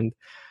life. And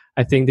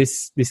I think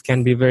this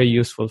can be very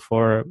useful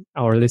for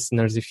our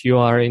listeners. If you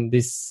are in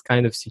this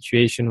kind of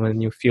situation,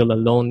 when you feel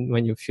alone,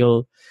 when you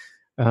feel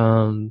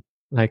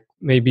like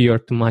maybe you're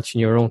too much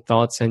in your own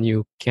thoughts and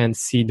you can't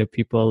see the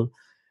people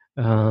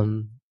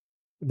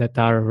that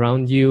are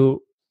around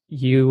you,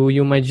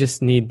 you might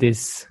just need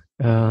this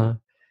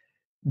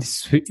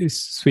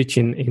switch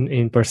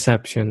in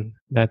perception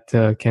that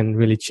can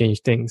really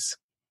change things.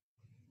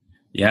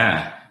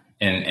 Yeah.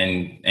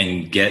 And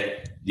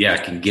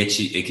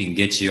it can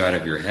get you out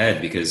of your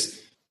head, because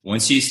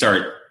once you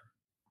start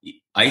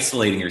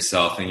isolating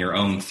yourself in your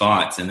own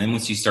thoughts, and then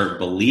once you start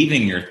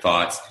believing your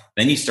thoughts,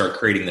 then you start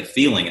creating the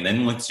feeling. And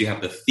then once you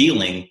have the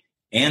feeling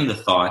and the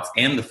thoughts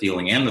and the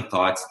feeling and the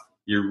thoughts,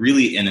 you're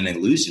really in an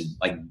illusion,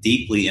 like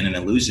deeply in an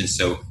illusion.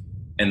 So,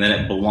 and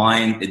then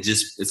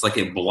it's like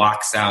it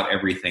blocks out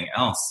everything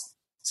else.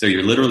 So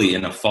you're literally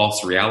in a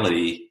false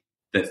reality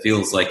that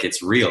feels like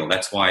it's real.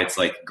 That's why it's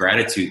like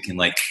gratitude can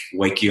like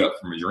wake you up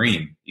from a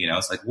dream.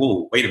 It's like,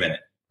 whoa, wait a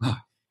minute.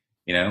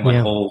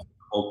 My whole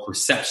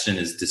perception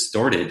is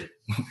distorted.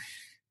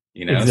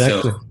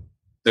 Exactly.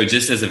 So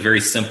just as a very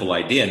simple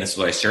idea, and this is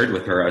what I shared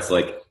with her, I was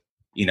like,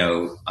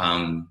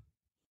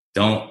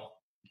 don't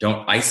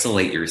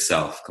isolate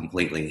yourself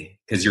completely,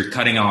 because you're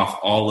cutting off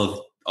all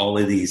of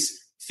these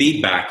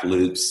feedback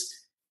loops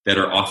that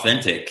are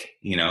authentic,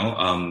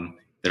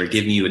 that are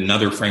giving you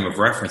another frame of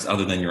reference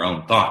other than your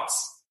own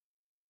thoughts.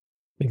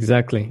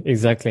 Exactly.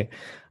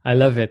 I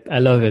love it.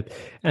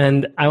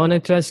 And I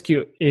wanted to ask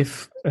you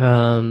if,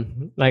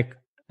 like,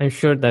 I'm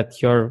sure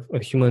that you're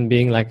a human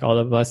being like all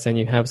of us, and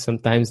you have some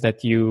times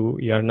that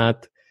you're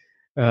not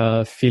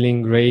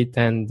feeling great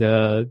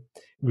and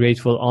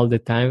grateful all the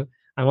time.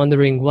 I'm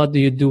wondering, what do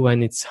you do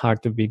when it's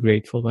hard to be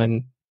grateful,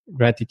 when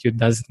gratitude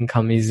doesn't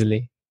come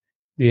easily?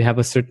 Do you have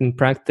a certain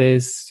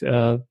practice?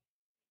 Not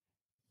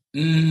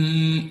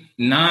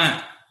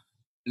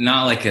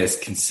like a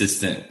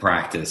consistent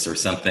practice or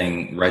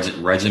something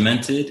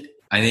regimented.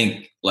 I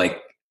think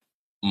like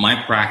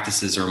my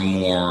practices are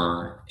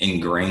more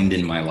ingrained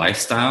in my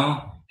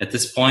lifestyle at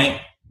this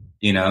point,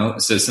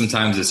 so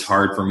sometimes it's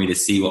hard for me to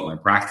see what my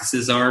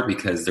practices are,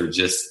 because they're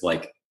just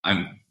like,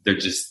 they're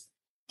just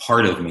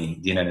part of me.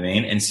 Do you know what I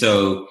mean? And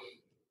so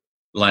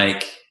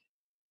like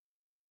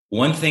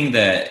one thing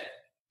that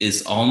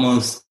is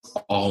almost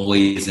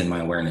always in my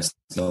awareness,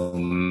 no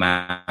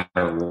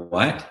matter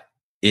what,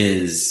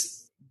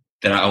 is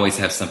that I always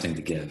have something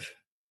to give.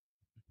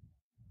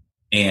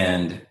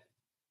 And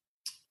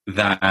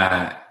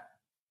that,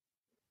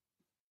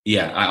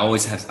 I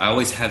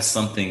always have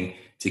something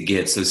to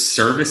give. So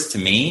service to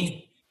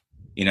me,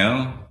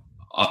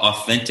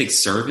 authentic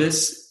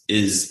service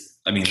is,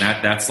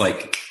 that's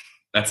like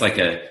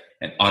an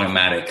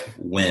automatic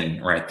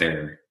win right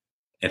there.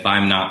 If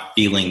I'm not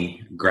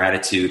feeling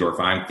gratitude, or if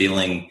I'm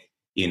feeling,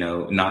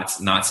 not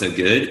so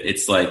good,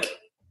 it's like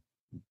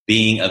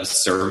being of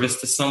service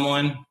to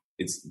someone.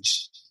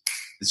 It's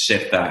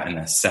shift that in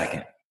a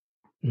second.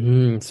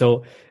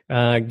 So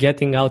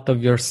getting out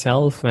of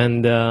yourself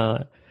and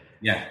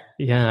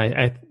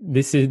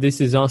this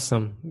is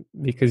awesome,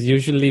 because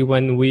usually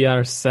when we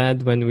are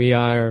sad, when we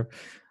are,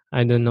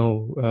 I don't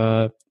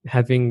know,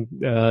 having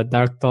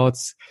dark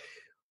thoughts,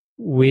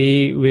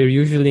 we're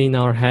usually in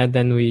our head,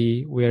 and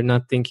we're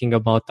not thinking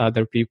about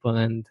other people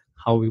and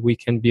how we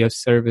can be of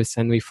service,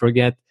 and we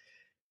forget.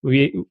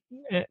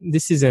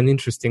 This is an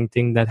interesting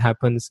thing that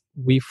happens.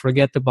 We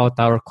forget about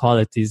our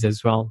qualities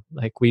as well.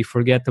 Like we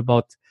forget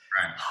about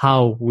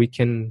how we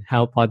can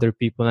help other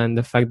people, and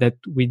the fact that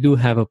we do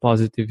have a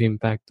positive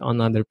impact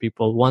on other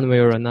people one way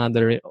or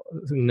another,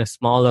 in a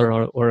smaller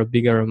or a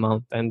bigger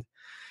amount. And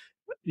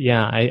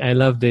I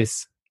love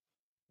this,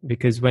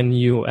 because when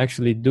you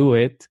actually do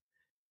it,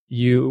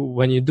 you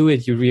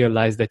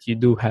realize that you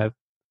do have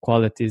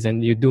qualities,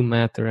 and you do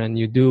matter, and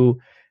you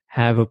do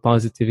have a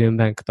positive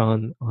impact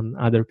on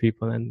other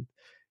people. And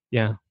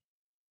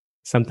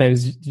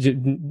sometimes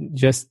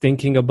just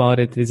thinking about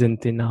it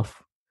isn't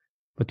enough,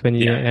 but when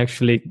you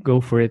actually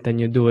go for it and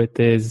you do it,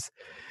 is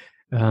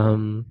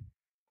the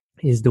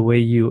way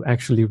you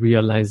actually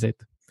realize it.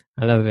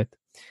 I love it.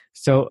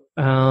 So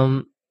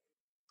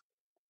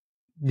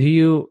do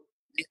you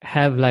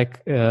have,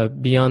 like,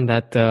 beyond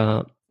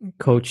that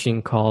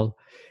coaching call,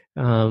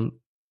 a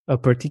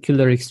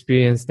particular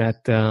experience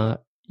that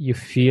you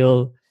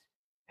feel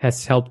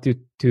has helped you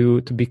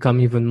to become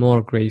even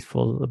more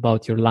grateful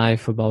about your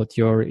life, about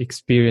your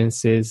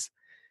experiences?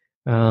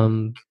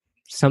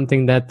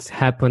 Something that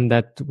happened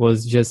that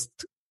was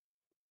just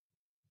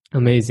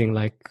amazing,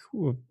 like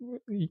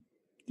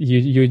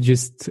you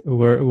just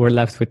were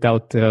left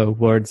without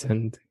words,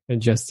 and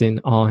just in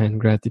awe and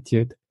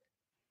gratitude.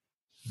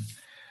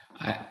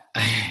 I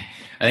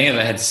think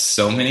I've had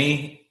so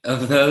many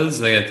of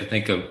those. I have to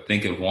think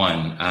of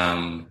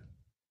one.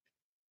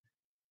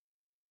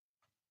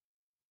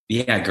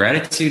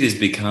 Gratitude has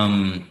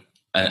become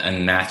a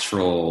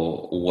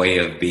natural way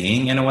of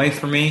being, in a way,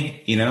 for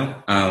me.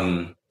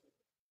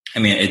 I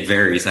mean, it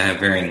varies. I have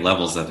varying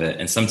levels of it.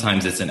 And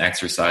sometimes it's an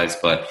exercise,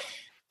 but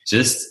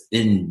just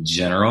in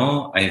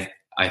general, I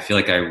feel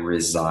like I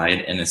reside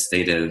in a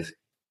state of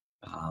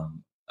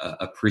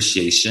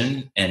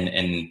appreciation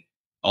and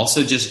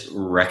also just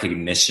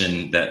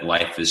recognition that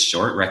life is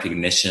short,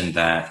 recognition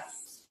that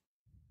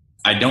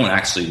I don't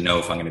actually know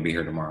if I'm going to be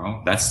here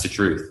tomorrow. That's the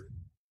truth,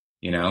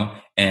 you know,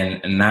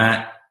 and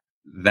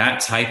that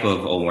type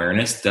of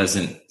awareness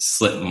doesn't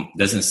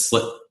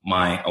slip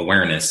my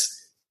awareness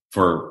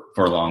for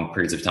long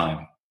periods of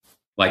time.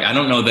 Like, I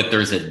don't know that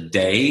there's a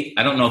day.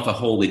 I don't know if a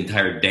whole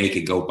entire day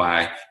could go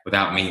by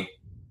without me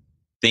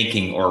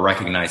thinking or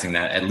recognizing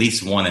that at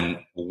least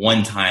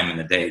one time in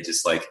the day,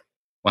 just like,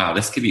 wow,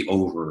 this could be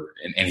over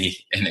in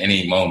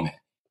any moment,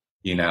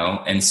 you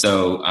know? And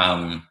so,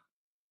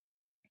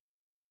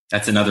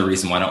 that's another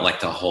reason why I don't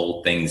like to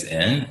hold things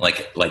in,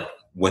 like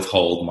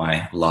withhold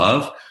my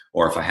love,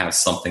 or if I have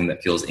something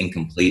that feels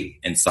incomplete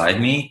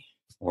inside me,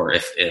 or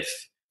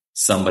if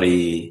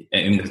somebody,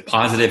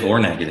 positive or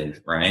negative,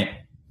 right?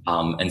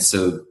 And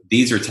so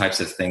these are types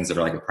of things that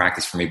are like a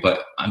practice for me.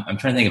 But I'm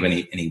trying to think of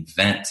an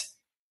event.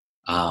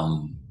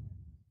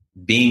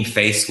 Being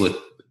faced with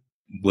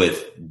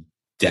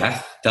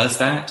death does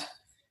that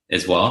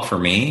as well for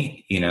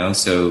me, you know.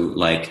 So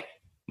like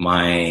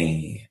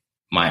my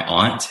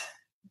aunt,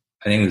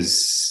 I think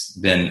it's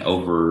been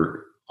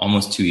over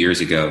almost 2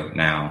 years ago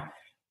now.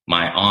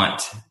 My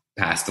aunt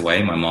passed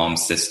away, my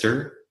mom's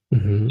sister.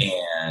 Mm-hmm.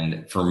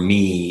 And for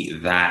me,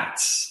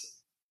 that's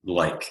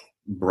like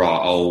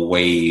brought a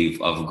wave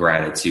of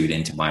gratitude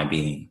into my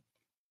being,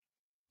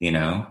 you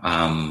know,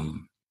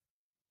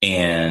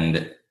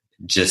 and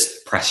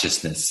just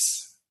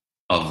preciousness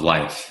of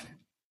life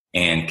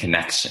and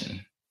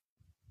connection.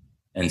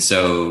 And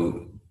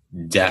so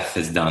death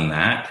has done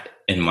that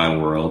in my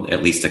world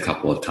at least a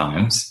couple of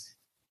times.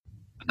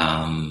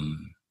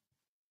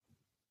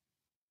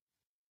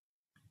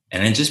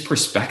 And then just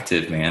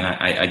perspective, man.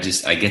 I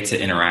get to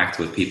interact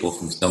with people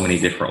from so many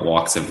different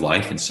walks of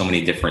life and so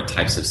many different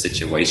types of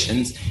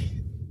situations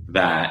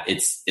that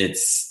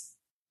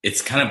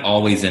it's kind of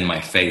always in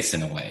my face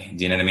in a way.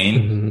 Do you know what I mean?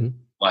 Mm-hmm.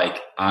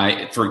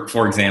 Like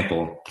for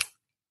example,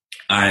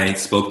 I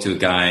spoke to a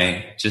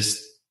guy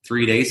just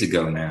 3 days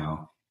ago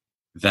now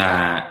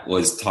that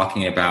was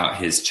talking about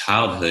his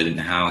childhood and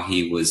how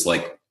he was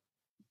like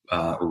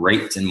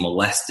raped and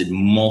molested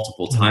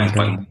multiple times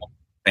by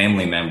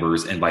family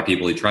members and by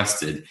people he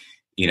trusted,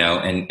 you know,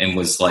 and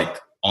was like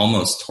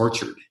almost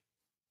tortured,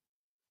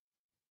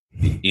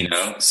 you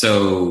know.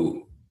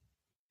 So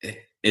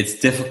it's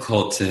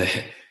difficult to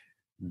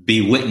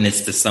be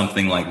witness to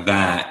something like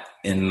that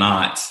and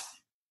not,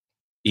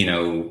 you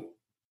know,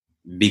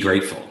 be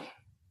grateful.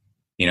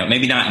 You know,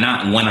 maybe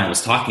not when I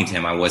was talking to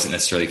him, I wasn't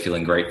necessarily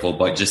feeling grateful,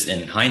 but just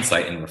in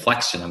hindsight and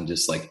reflection, I'm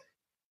just like,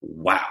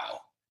 wow,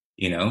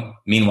 you know.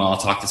 Meanwhile, I'll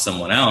talk to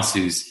someone else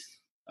who's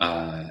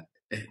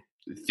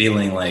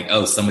feeling like,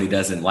 oh, somebody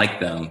doesn't like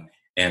them,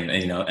 and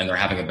you know, and they're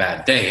having a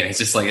bad day, and it's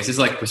just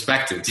like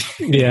perspective.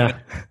 Yeah.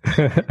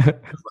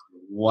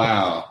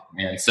 Wow,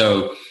 man.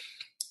 So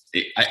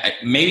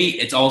maybe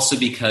it's also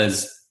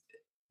because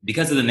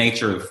of the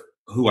nature of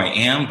who I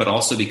am, but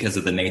also because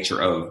of the nature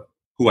of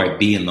who I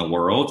be in the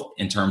world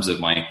in terms of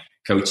my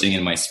coaching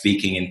and my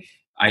speaking. And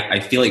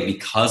I feel like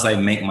because I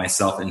make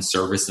myself in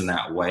service in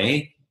that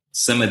way,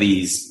 some of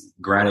these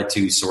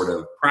gratitude sort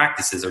of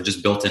practices are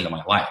just built into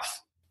my life.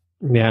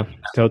 Yeah,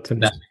 totally.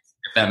 If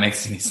that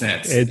makes any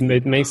sense.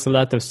 It makes a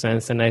lot of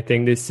sense. And I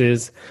think this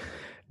is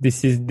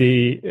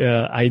the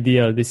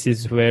ideal. This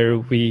is where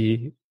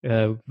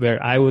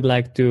where I would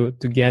like to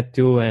get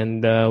to,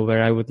 and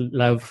where I would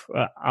love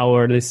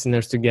our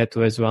listeners to get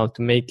to as well,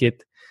 to make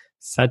it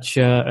such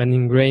an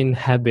ingrained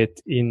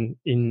habit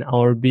in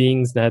our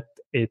beings that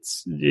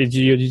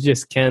you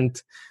just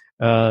can't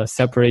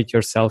separate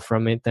yourself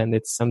from it, and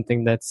it's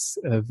something that's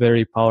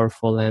very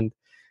powerful and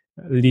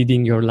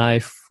leading your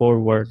life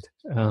forward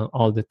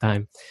all the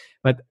time.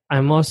 But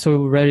I'm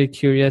also very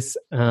curious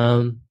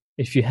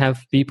if you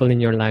have people in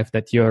your life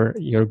that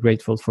you're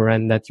grateful for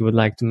and that you would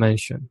like to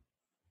mention.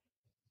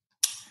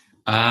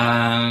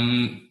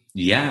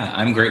 Yeah,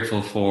 I'm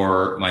grateful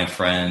for my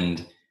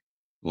friend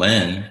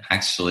Lynn,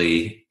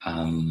 actually,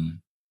 who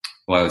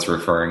I was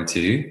referring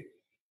to.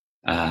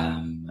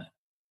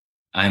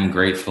 I'm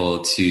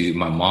grateful to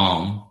my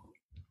mom.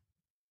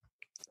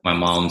 My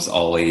mom's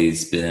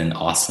always been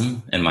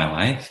awesome in my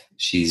life.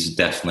 She's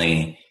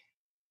definitely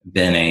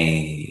been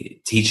a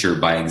teacher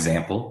by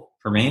example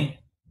for me.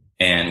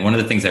 And one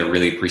of the things I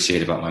really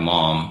appreciate about my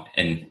mom,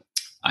 and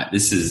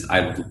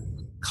I've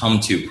come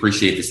to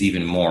appreciate this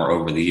even more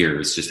over the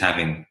years, just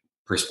having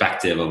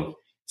perspective of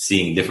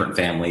seeing different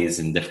families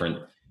and different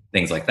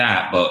things like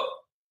that. But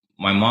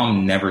my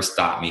mom never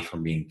stopped me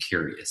from being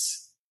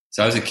curious.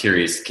 So I was a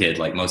curious kid,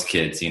 like most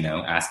kids, you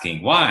know,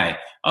 asking why.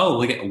 Oh,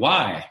 look at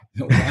why?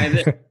 Why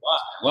this?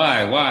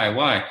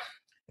 Why?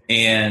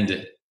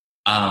 And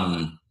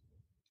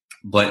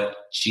but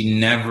she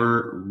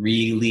never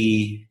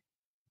really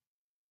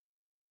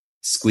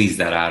squeezed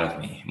that out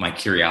of me, my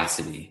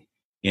curiosity.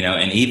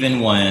 And even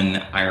when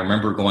I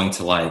remember going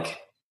to like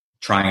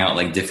trying out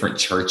like different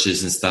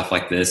churches and stuff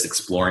like this,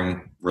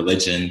 exploring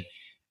religion,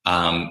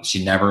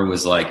 she never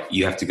was like,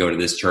 you have to go to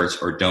this church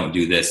or don't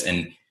do this.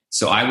 And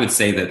so I would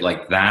say that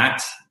like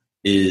that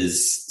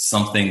is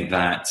something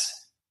that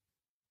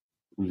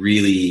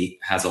really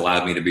has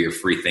allowed me to be a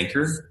free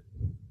thinker,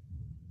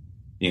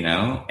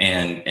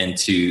 and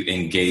to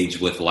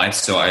engage with life.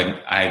 So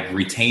I've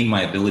retained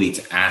my ability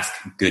to ask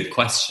good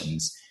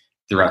questions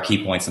throughout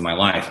key points in my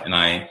life. And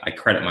I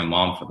credit my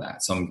mom for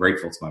that. So I'm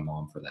grateful to my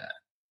mom for that.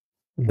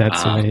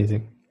 That's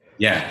amazing.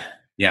 Yeah.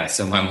 Yeah.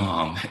 So my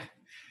mom,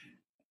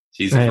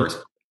 she's the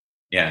first.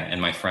 Yeah. And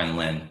my friend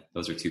Lynn,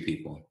 those are two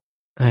people.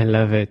 I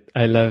love it.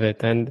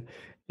 And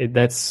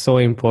that's so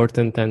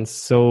important and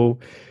so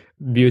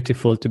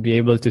beautiful to be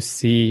able to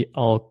see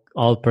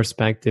all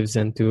perspectives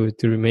and to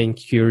remain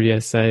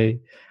curious. I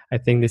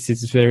think this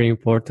is very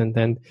important.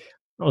 And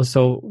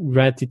also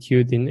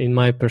gratitude in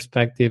my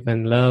perspective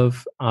and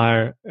love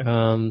are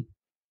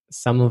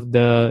some of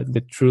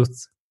the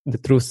truths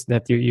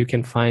that you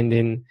can find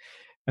in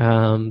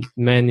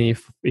many,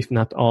 if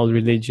not all,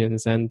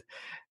 religions. And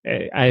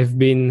I've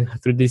been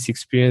through this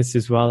experience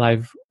as well.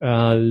 I've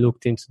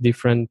looked into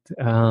different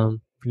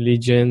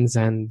religions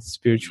and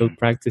spiritual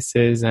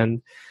practices,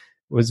 and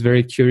was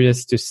very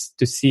curious to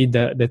see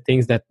the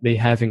things that they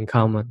have in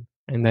common.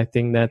 And I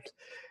think that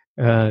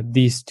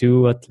these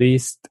two, at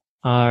least,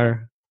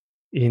 are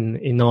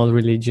in all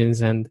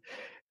religions, and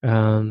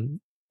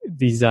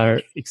these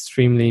are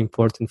extremely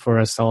important for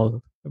us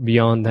all,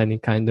 beyond any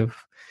kind of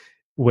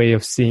way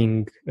of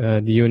seeing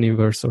the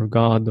universe or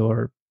God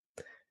or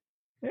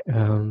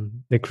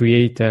the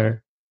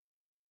creator.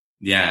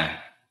 Yeah,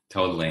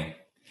 totally.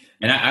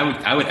 And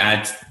I would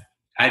add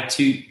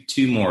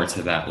two more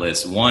to that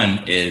list.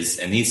 One is,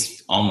 and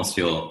these almost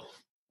feel,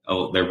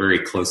 they're very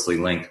closely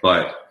linked,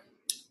 but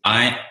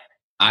I'm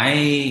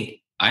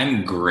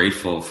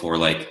grateful for,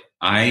 like,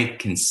 I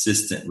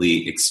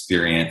consistently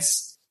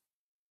experience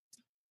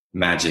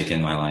magic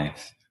in my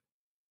life.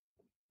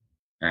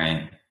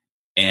 Right.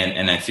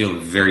 And I feel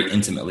very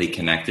intimately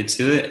connected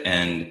to it.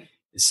 And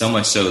so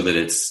much so that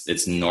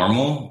it's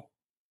normal,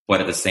 but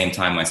at the same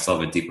time, I still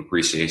have a deep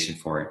appreciation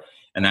for it.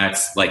 And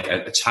that's like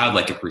a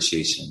childlike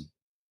appreciation,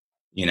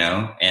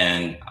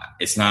 and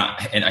it's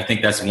not, and I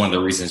think that's one of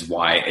the reasons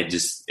why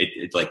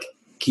it like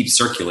keeps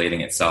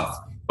circulating itself,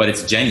 but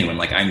it's genuine.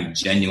 Like, I'm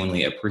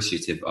genuinely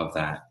appreciative of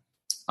that.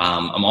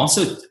 I'm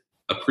also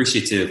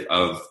appreciative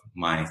of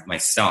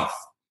myself.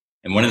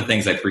 And one of the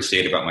things I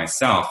appreciate about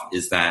myself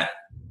is that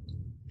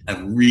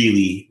I've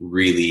really,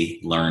 really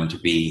learned to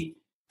be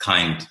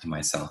kind to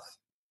myself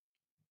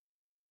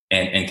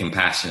and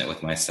compassionate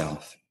with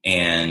myself.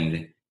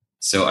 And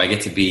so I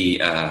get to be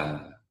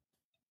a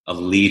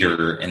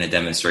leader in a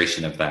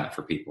demonstration of that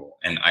for people.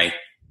 And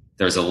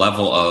there's a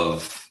level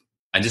of,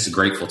 I'm just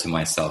grateful to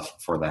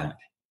myself for that,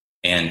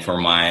 and for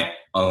my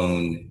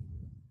own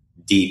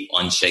deep,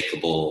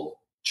 unshakable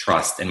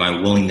trust and my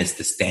willingness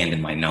to stand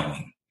in my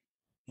knowing.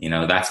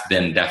 That's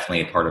been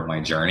definitely a part of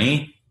my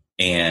journey.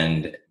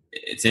 And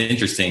it's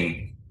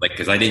interesting, like,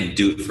 because I didn't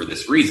do it for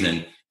this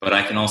reason, but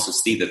I can also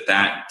see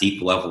that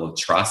deep level of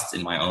trust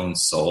in my own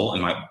soul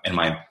and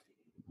my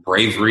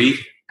bravery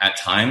at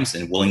times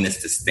and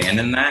willingness to stand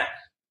in that.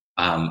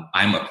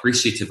 I'm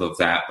appreciative of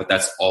that, but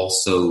that's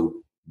also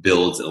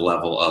builds a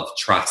level of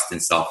trust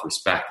and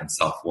self-respect and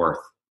self-worth,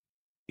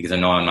 because I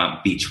know I'm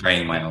not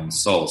betraying my own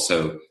soul.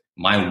 So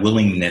my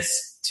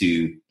willingness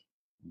to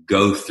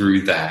go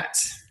through that,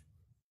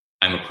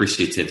 I'm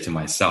appreciative to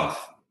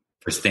myself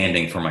for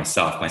standing for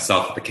myself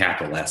with the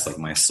capital S, like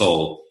my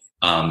soul,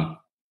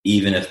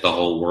 even if the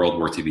whole world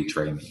were to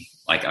betray me.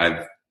 Like,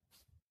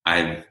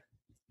 I'm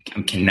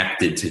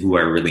connected to who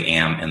I really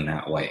am in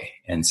that way.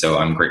 And so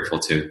I'm grateful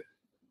to,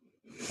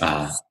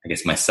 I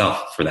guess,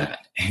 myself for that.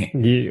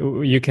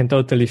 You can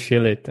totally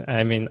feel it.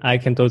 I mean, I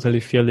can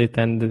totally feel it.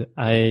 And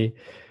I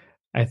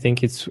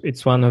think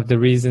it's one of the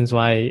reasons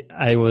why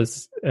I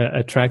was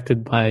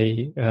attracted by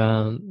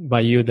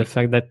you, the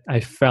fact that I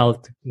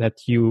felt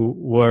that you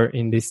were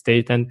in this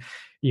state. And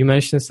you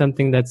mentioned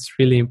something that's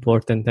really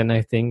important, and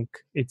I think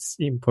it's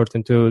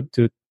important to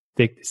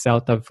take this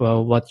out of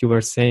what you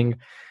were saying.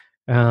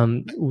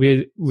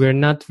 We're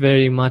not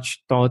very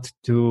much taught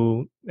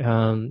to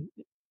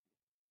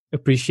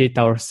appreciate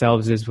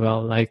ourselves as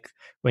well. Like,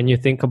 when you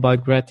think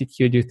about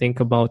gratitude, you think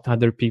about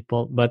other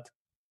people, but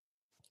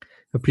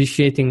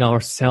appreciating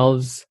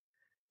ourselves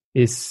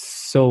is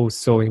so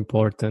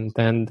important.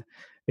 And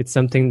it's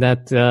something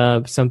that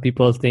some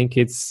people might think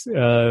it's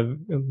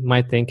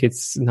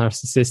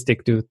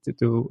narcissistic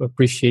to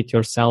appreciate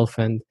yourself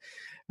and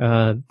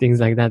things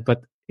like that,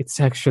 but it's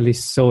actually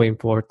so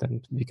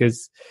important,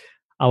 because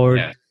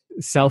our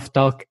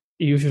self-talk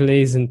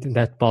usually isn't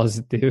that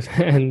positive,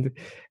 and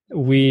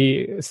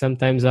we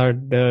sometimes are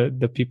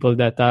the people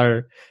that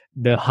are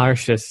the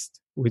harshest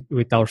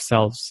with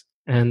ourselves.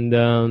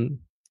 And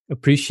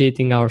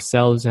appreciating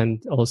ourselves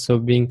and also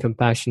being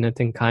compassionate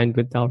and kind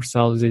with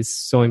ourselves is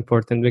so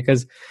important,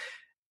 because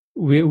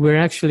we're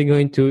actually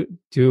going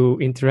to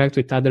interact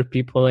with other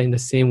people in the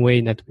same way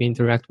that we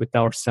interact with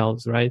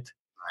ourselves, right?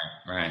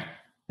 Right.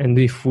 And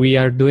if we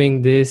are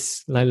doing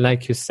this,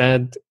 like you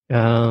said,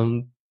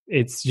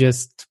 it's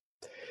just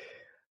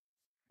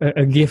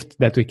a gift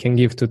that we can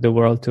give to the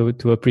world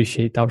to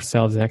appreciate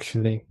ourselves.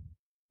 Actually,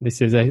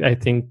 this is, I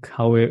think,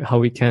 how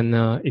we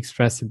can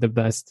express it the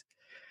best.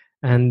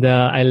 And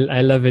I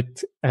love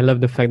it. I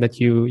love the fact that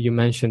you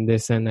mentioned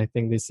this, and I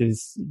think this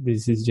is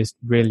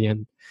just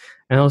brilliant.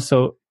 And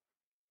also,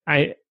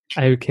 I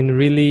can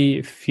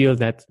really feel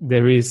that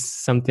there is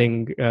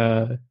something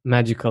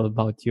magical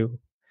about you,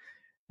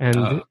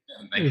 and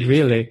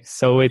really,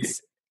 so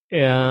it's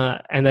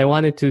and I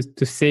wanted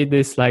to say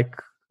this like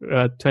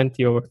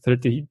 20 or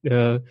 30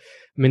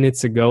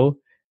 minutes ago,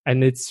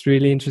 and it's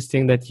really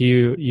interesting that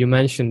you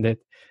mentioned it,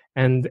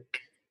 and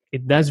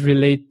it does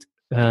relate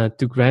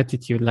to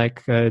gratitude.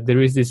 Like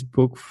there is this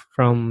book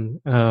from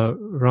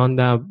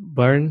Rhonda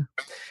Byrne,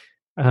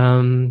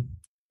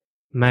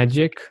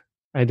 Magic.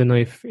 I don't know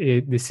if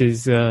this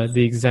is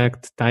the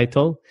exact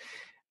title,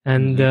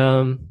 and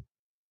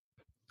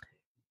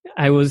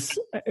I was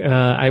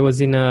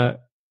in a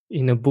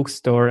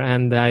bookstore,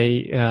 and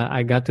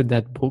I got to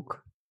that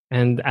book,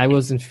 and I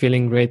wasn't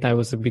feeling great. I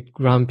was a bit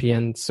grumpy,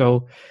 and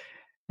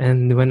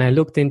when I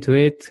looked into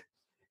it,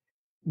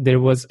 there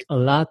was a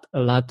lot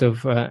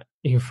of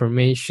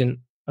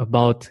information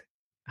about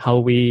how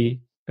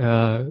we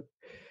can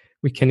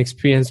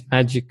experience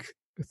magic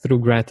through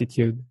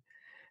gratitude.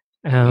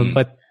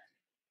 But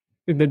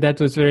that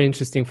was very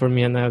interesting for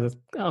me, and I was,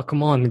 oh,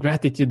 come on,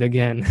 gratitude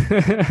again.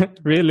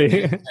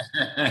 Really?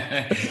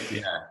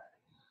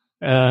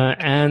 Yeah.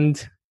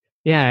 And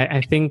yeah,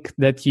 I think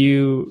that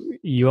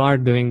you are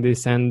doing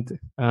this, and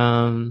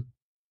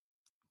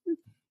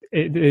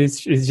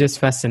it's just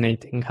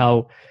fascinating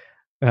how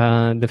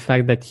the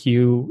fact that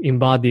you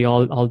embody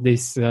all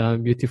these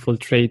beautiful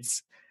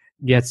traits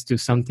gets to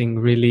something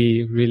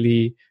really,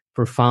 really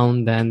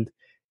profound, and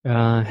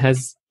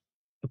has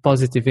a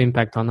positive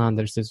impact on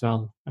others as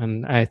well.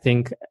 And I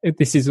think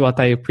this is what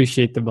I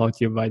appreciate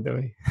about you, by the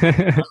way.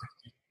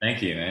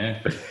 Thank you,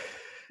 man.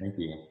 Thank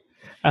you.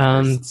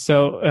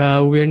 So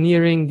we're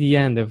nearing the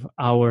end of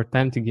our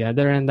time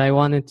together, and I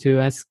wanted to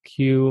ask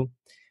you,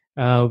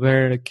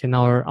 where can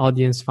our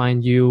audience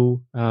find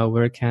you?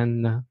 Where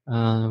can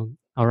our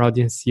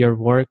audience see your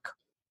work?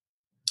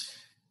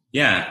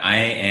 Yeah, I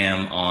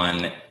am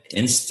on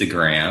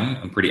Instagram.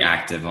 I'm pretty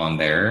active on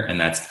there, and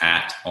that's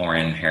at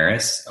Oren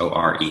Harris,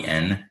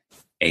 OrenHarris.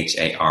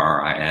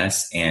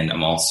 And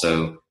I'm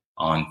also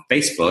on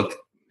Facebook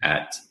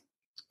at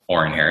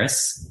Oren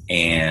Harris,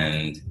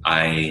 and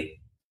I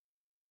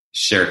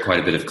share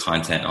quite a bit of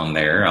content on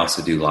there. I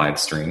also do live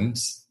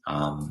streams,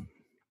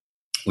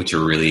 which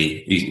are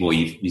really, well,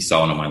 you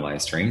saw one of my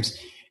live streams.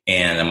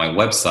 And then my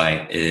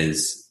website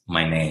is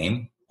my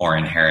name,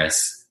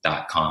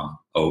 OrenHarris.com,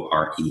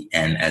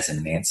 OREN as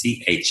in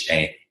Nancy,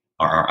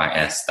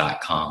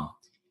 HARRIS.com.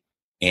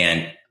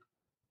 And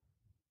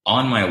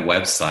on my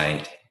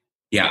website,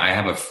 yeah, I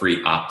have a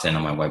free opt-in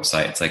on my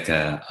website. It's like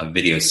a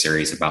video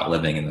series about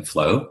living in the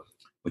flow,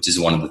 which is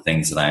one of the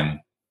things that I'm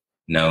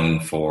known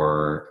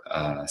for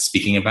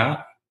speaking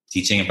about,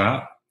 teaching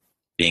about,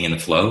 being in the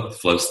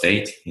flow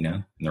state,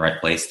 in the right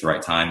place, the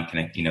right time,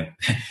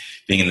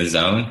 being in the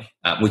zone,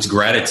 which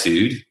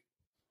gratitude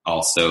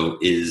also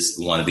is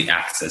one of the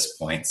access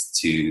points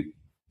to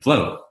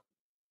flow,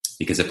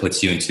 because it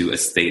puts you into a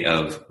state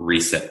of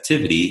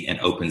receptivity and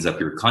opens up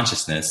your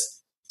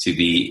consciousness to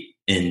be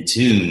in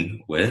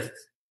tune with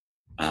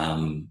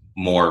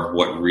more of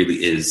what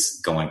really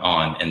is going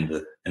on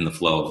in the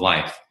flow of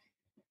life.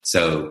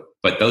 So,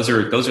 but those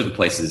are the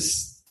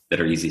places that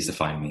are easiest to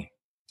find me: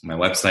 my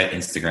website,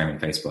 Instagram,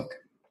 and Facebook.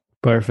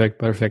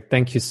 Perfect.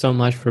 Thank you so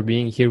much for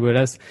being here with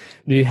us.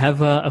 Do you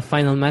have a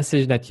final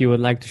message that you would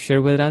like to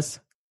share with us?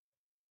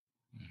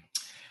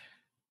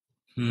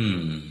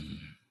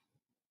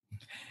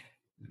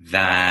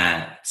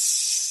 That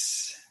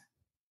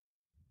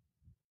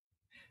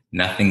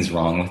nothing's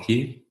wrong with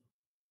you.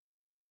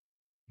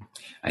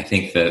 I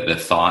think the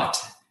thought,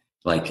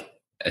 like,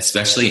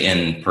 especially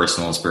in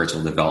personal and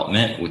spiritual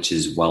development, which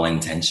is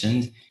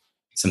well-intentioned,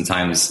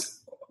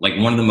 sometimes, like,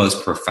 one of the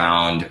most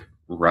profound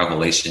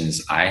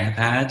revelations I have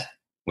had,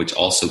 which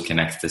also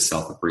connects to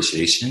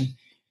self-appreciation,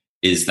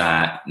 is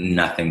that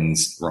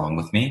nothing's wrong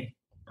with me,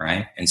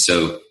 right? And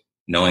so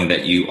knowing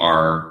that you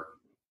are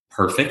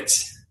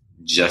perfect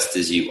just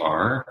as you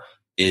are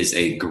is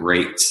a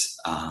great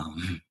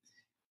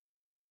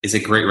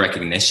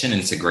recognition,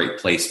 and it's a great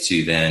place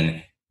to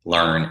then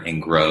learn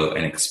and grow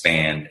and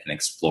expand and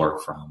explore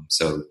from.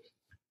 So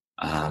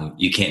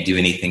you can't do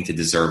anything to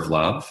deserve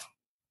love.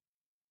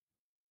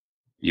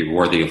 You're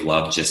worthy of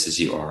love just as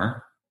you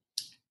are.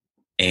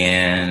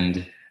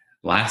 And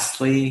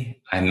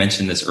lastly, I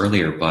mentioned this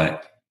earlier,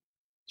 but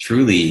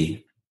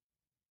truly,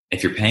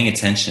 if you're paying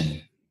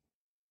attention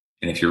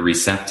and if you're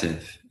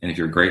receptive and if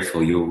you're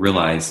grateful, you'll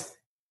realize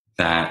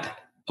that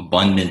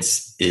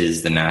abundance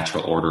is the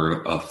natural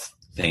order of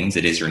things.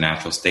 It is your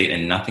natural state,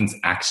 and nothing's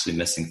actually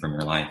missing from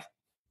your life.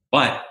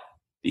 But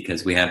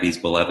because we have these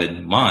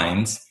beloved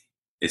minds.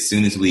 As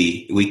soon as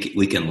we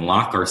can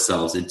lock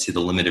ourselves into the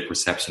limited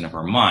perception of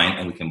our mind,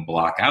 and we can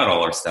block out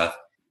all our stuff,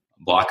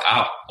 block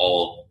out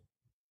all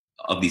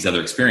of these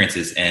other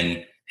experiences,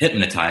 and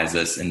hypnotize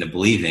us into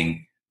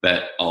believing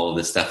that all of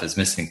this stuff is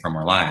missing from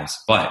our lives.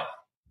 But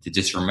to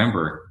just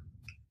remember,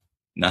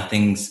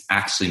 nothing's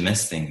actually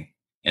missing.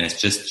 And it's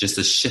just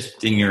a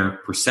shift in your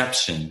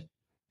perception.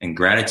 And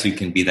gratitude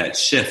can be that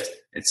shift.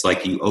 It's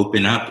like you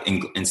open up,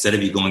 and instead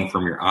of you going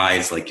from your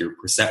eyes, like your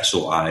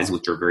perceptual eyes,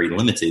 which are very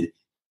limited,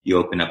 you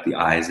open up the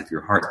eyes of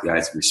your heart, the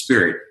eyes of your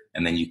spirit,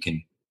 and then you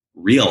can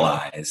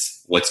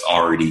realize what's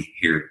already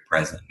here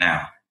present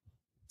now.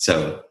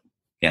 So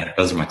yeah,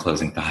 those are my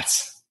closing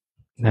thoughts.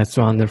 That's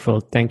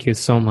wonderful. Thank you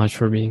so much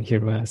for being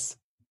here, Wes.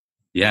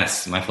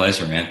 Yes, my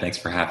pleasure, man. Thanks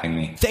for having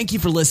me. Thank you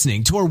for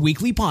listening to our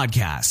weekly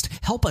podcast.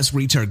 Help us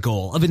reach our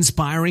goal of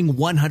inspiring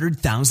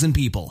 100,000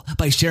 people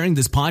by sharing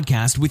this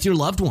podcast with your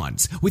loved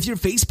ones, with your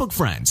Facebook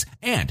friends.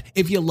 And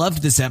if you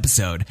loved this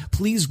episode,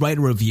 please write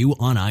a review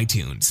on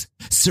iTunes.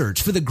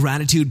 Search for the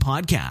Gratitude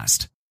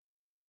Podcast.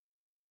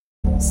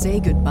 Say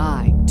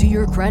goodbye to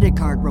your credit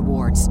card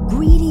rewards.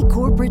 Greedy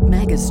corporate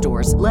mega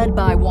stores, led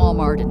by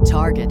Walmart and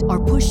Target,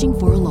 are pushing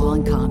for a law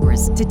in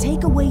Congress to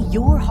take away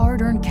your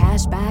hard-earned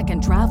cash back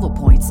and travel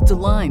points to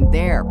line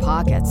their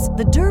pockets.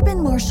 The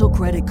Durbin-Marshall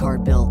credit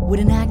card bill would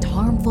enact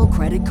harmful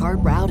credit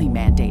card routing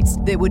mandates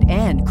that would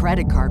end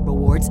credit card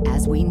rewards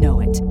as we know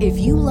it. If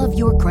you love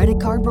your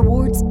credit card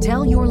rewards,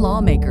 tell your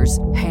lawmakers,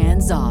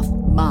 hands off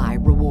my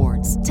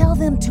rewards. Tell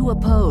them to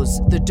oppose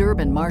the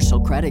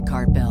Durbin-Marshall credit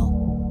card bill.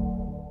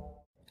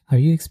 Are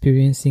you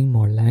experiencing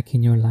more lack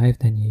in your life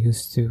than you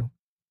used to?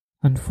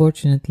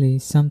 Unfortunately,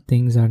 some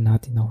things are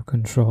not in our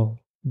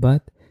control,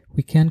 but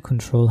we can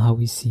control how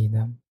we see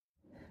them.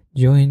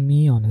 Join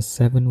me on a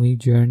 7-week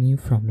journey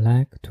from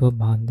lack to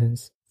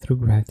abundance through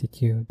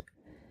gratitude.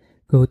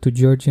 Go to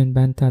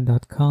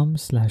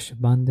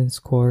georgianbenta.com/abundance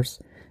course.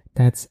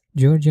 That's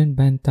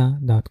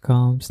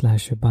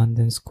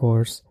georgianbenta.com/abundance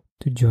course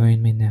to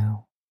join me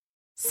now.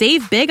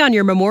 Save big on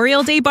your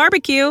Memorial Day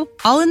barbecue,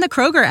 all in the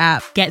Kroger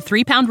app. Get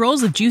 3-pound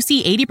rolls of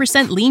juicy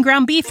 80% lean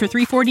ground beef for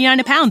 $3.49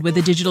 a pound with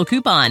a digital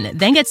coupon.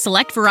 Then get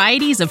select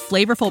varieties of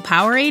flavorful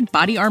Powerade,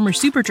 Body Armor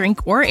Super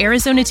Drink, or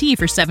Arizona tea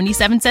for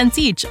 77 cents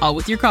each, all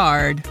with your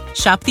card.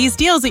 Shop these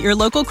deals at your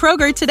local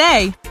Kroger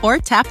today, or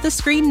tap the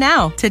screen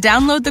now to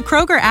download the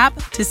Kroger app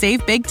to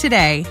save big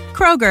today.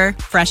 Kroger,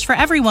 fresh for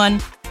everyone.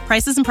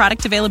 Prices and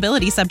product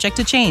availability subject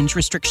to change.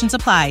 Restrictions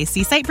apply.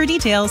 See site for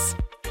details.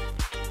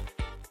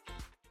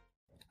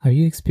 Are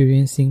you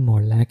experiencing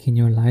more lack in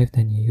your life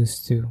than you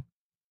used to?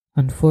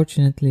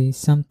 Unfortunately,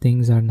 some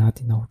things are not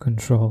in our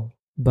control,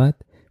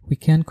 but we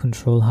can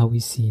control how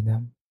we see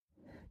them.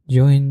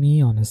 Join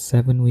me on a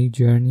 7-week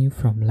journey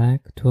from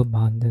lack to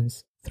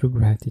abundance through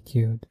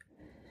gratitude.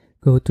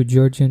 Go to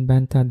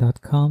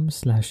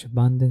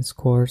georgianbenta.com/abundance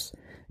course.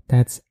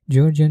 That's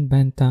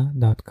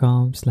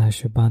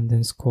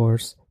georgianbenta.com/abundance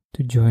course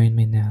to join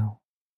me now.